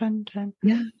 that happened. And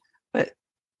but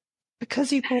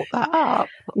because you brought that up,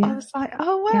 I was like,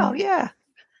 oh, well, yeah.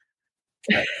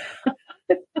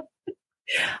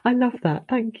 I love that.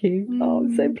 Thank you. Oh,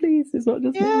 I'm so pleased. It's not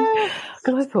just me.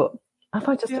 Because I thought, have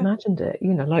I just imagined it?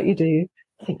 Like you do.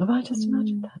 I think, have I just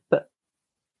imagined that? But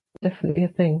definitely a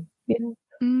thing. Yeah.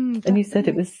 And you said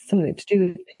it was something to do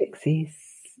with pixies.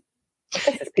 I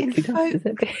guess it's pixie dust, is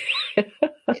it?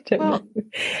 I don't know.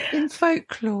 In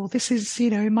folklore, this is,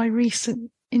 in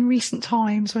recent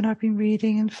times when I've been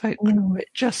reading in folklore, it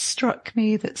just struck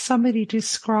me that somebody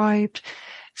described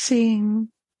seeing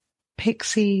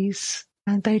pixies,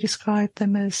 and they described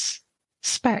them as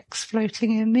specks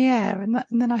floating in the air, and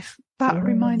then that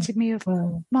reminded me of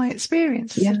my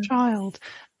experience as a child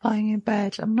lying in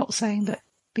bed. I'm not saying that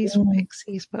these were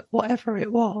pixies, but whatever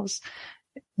it was,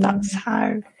 that's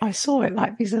how I saw it,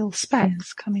 like these little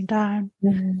specks coming down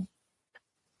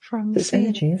from the It's ceiling.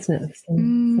 energy, isn't it? Of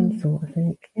some sort, I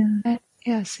think. Yeah.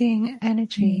 Yeah, seeing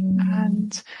energy.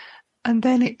 And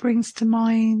then it brings to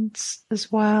mind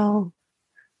as well,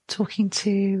 talking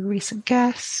to recent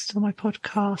guests on my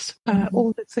podcast,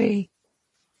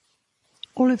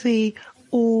 all of the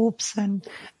orbs and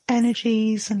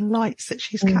energies and lights that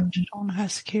she's captured on her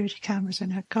security cameras in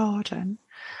her garden.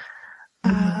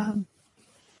 And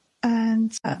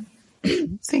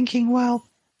thinking, well,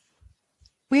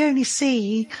 we only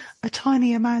see a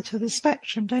tiny amount of the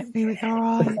spectrum, don't we, with our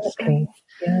eyes? Exactly.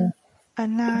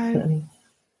 And now definitely.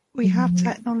 we have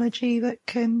technology that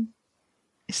can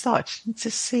start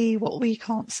to see what we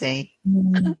can't see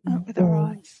with our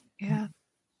eyes. Yeah.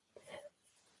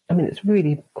 I mean, it's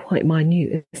really quite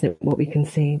minute, isn't it, what we can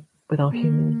see with our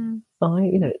human eye?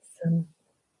 You know, it's.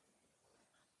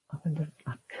 I remember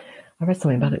I read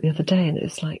something about it the other day, and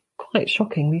it's like quite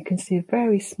shocking. We can see a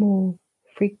very small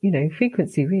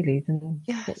frequency, really.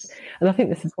 Yes. And I think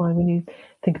this is why when you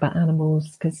think about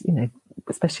animals, because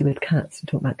especially with cats, we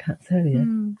talked about cats earlier.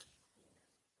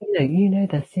 You know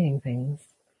they're seeing things.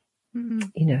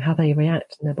 You know how they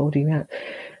react and their body react,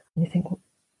 and you think,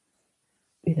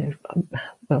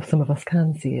 well, some of us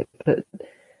can see it, but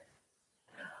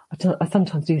I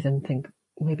sometimes do then think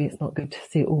maybe it's not good to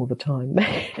see it all the time.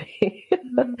 Maybe.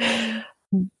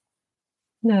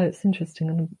 No, it's interesting,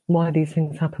 and why these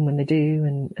things happen when they do,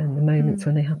 and the moments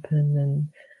when they happen,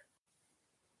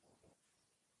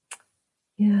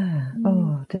 and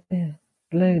oh dear,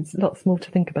 lots more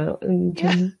to think about, and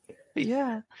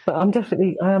But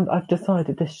I've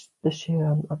decided this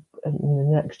year, in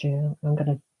the next year, I'm going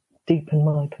to deepen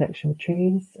my connection with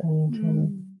trees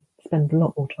and spend a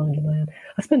lot more time than I am.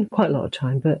 I spend quite a lot of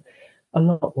time, but a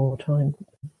lot more time.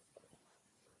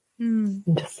 And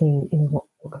just seeing, what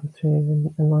comes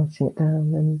through and writing it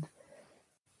down, and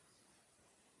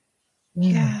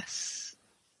yes,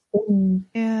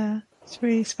 it's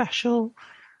really special.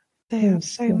 They have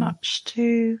so much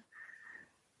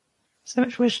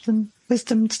wisdom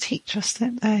to teach us,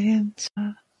 don't they? And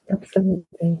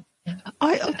absolutely.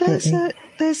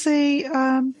 There's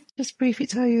a just briefly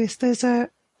tell you this. There's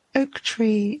a oak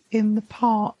tree in the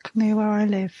park near where I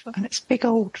live, and it's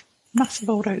massive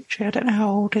old oak tree. I don't know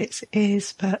how old it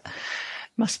is, but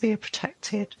it must be a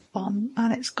protected one.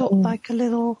 And it's got like a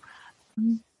little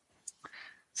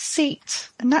seat,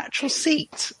 a natural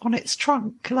seat on its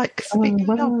trunk, like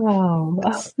wow,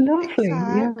 that's lovely.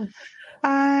 Yeah.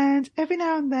 And every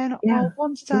now and then I'll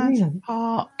wander down to the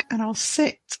park and I'll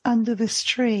sit under this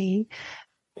tree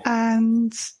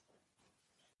and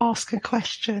ask a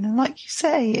question. And like you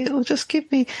say, it will just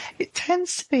give me, the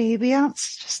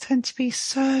answers just tend to be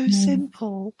so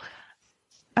simple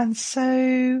and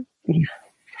so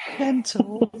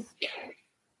gentle.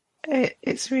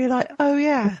 It's really like, oh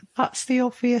yeah, that's the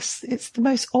obvious, it's the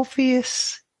most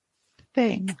obvious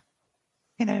thing,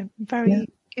 given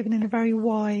in a very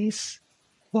wise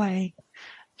way.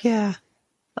 Yeah,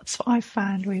 that's what I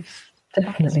found with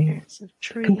definitely of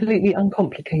trees. Completely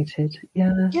uncomplicated.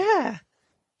 Yeah.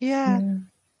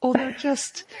 Or they'll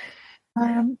just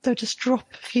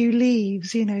drop a few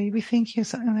leaves. You'll be thinking of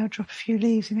something, and they'll drop a few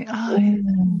leaves, and you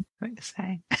think, what you're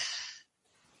saying.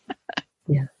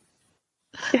 Yeah.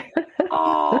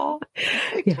 Oh,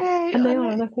 okay. And they are,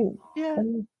 and I think they're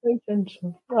so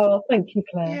gentle. Oh, thank you,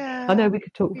 Claire. Yeah. I know we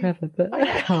could talk forever, but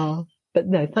but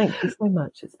no, thank you so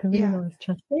much. It's been really nice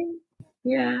chatting.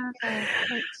 Yeah.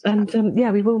 And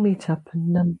we will meet up,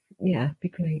 and be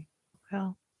great.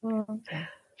 Well, okay.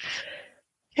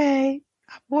 Have a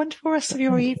wonderful rest of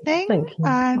your evening. Thank you.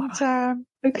 And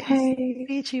okay.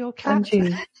 Be to your cat. And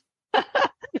you.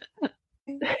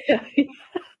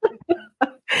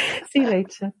 See you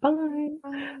later. Bye.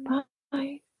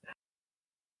 Bye.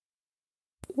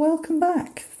 Welcome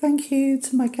back. Thank you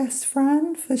to my guest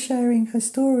Fran for sharing her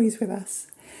stories with us.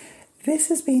 This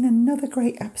has been another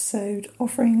great episode,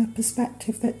 offering a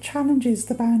perspective that challenges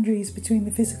the boundaries between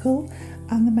the physical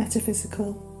and the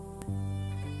metaphysical.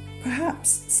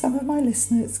 Perhaps some of my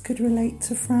listeners could relate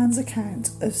to Fran's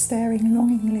account of staring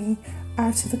longingly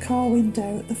out of the car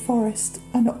window at the forest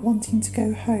and not wanting to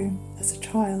go home as a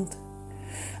child.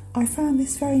 I found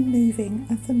this very moving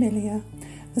and familiar,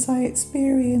 as I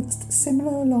experienced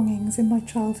similar longings in my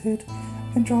childhood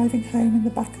when driving home in the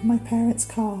back of my parents'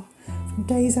 car from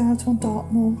days out on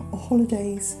Dartmoor or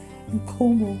holidays in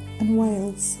Cornwall and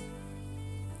Wales.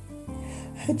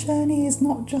 Her journey is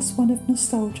not just one of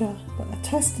nostalgia, but a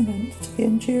testament to the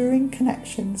enduring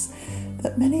connections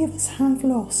that many of us have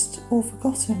lost or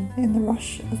forgotten in the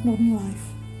rush of modern life.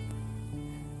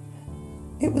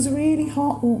 It was really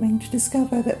heartwarming to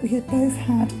discover that we had both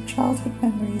had childhood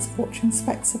memories of watching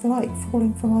specks of light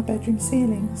falling from our bedroom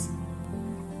ceilings.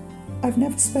 I've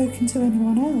never spoken to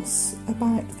anyone else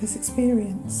about this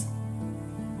experience.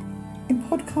 In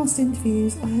podcast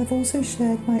interviews, I have also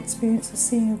shared my experience of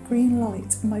seeing a green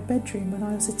light in my bedroom when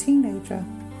I was a teenager.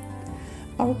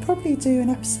 I will probably do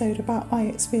an episode about my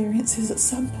experiences at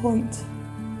some point.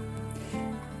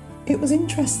 It was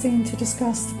interesting to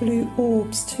discuss the blue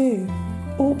orbs too.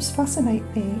 Orbs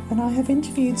fascinate me, and I have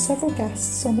interviewed several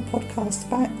guests on the podcast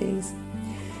about these.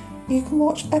 You can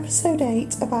watch episode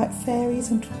 8 about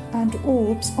fairies and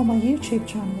orbs on my YouTube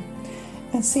channel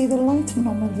and see the light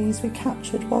anomalies we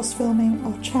captured whilst filming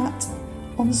our chat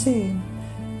on Zoom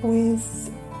with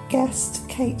guest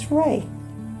Kate Ray.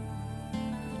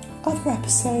 Other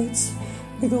episodes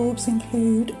with orbs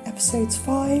include episodes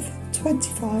 5,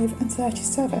 25 and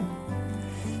 37.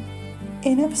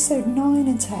 In episode 9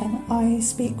 and 10, I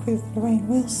speak with Lorraine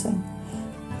Wilson,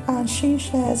 and she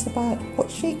shares about what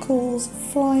she calls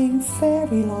flying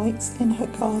fairy lights in her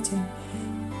garden,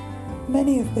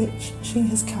 many of which she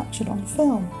has captured on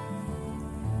film.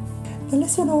 The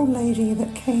little old lady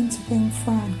that came to bring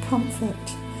Fran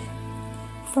comfort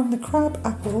from the crab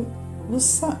apple was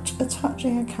such a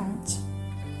touching account.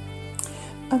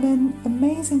 And then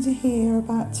amazing to hear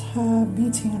about her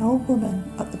meeting an old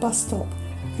woman at the bus stop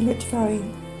who looked very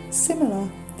similar,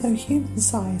 though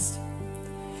human-sized.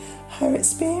 Her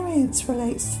experience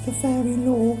relates to the fairy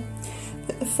lore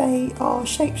that the Fae are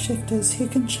shapeshifters who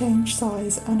can change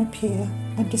size and appear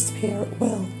and disappear at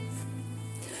will.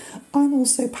 I'm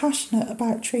also passionate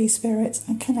about tree spirits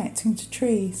and connecting to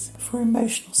trees for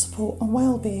emotional support and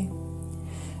well-being.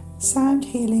 Sound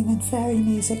healing and fairy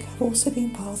music have also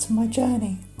been part of my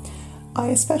journey. I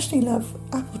especially love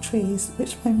apple trees,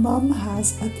 which my mum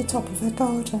has at the top of her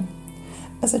garden.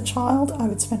 As a child, I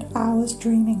would spend hours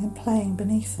dreaming and playing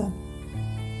beneath them.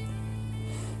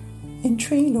 In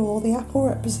tree lore, the apple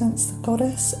represents the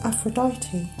goddess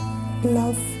Aphrodite,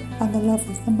 love and the love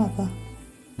of the mother.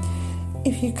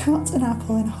 If you cut an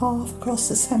apple in half across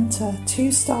the centre,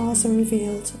 2 stars are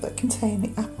revealed that contain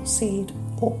the apple seed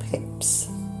or pips.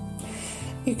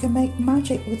 You can make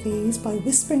magic with these by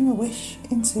whispering a wish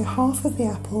into half of the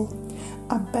apple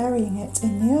and burying it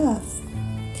in the earth.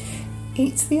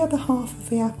 Eat the other half of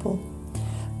the apple.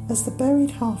 As the buried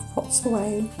half rots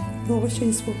away, your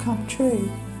wishes will come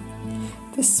true.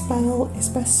 This spell is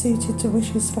best suited to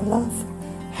wishes for love,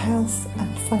 health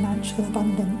and financial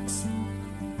abundance.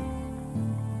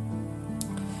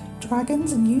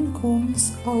 Dragons and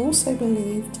unicorns are also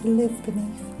believed to live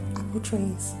beneath apple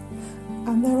trees.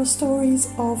 And there are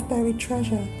stories of buried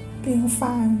treasure being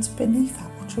found beneath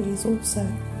apple trees also.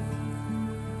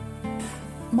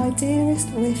 My dearest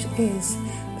wish is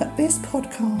that this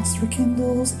podcast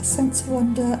rekindles a sense of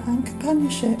wonder and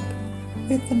companionship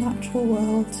with the natural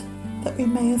world that we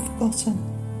may have forgotten,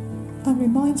 and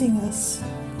reminding us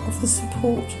of the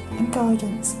support and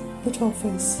guidance it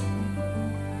offers.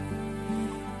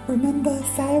 Remember,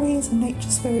 fairies and nature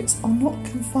spirits are not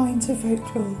confined to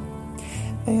folklore.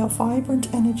 They are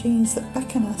vibrant energies that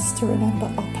beckon us to remember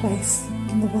our place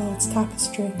in the world's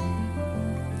tapestry.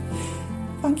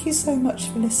 Thank you so much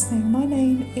for listening. My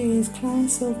name is Claire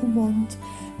Sylvan Wand,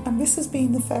 and this has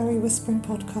been the Fairy Whispering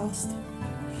Podcast.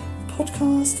 The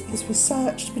podcast is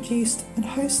researched, produced and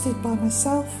hosted by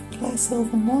myself, Claire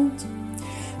Sylvan Wand.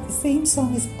 The theme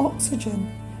song is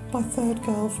Oxygen by Third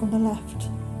Girl from the Left.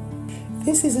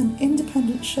 This is an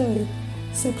independent show,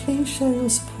 so please show your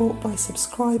support by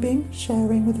subscribing,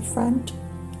 sharing with a friend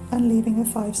and leaving a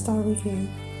 5-star review.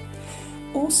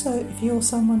 Also, if you're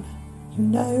someone you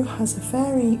know has a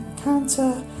fairy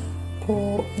encounter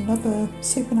or another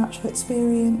supernatural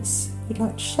experience you'd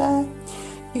like to share,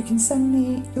 you can send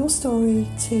me your story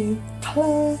to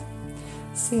Claire,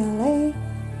 CLAIRE,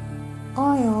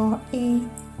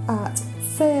 at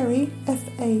fairy,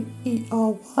 FAERY,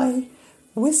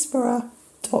 whisperer.co.uk.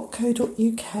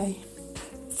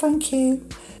 Thank you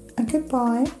and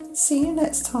goodbye. See you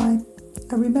next time,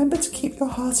 and remember to keep your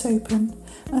heart open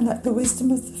and let the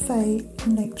wisdom of the Fae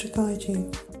and nature guide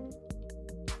you.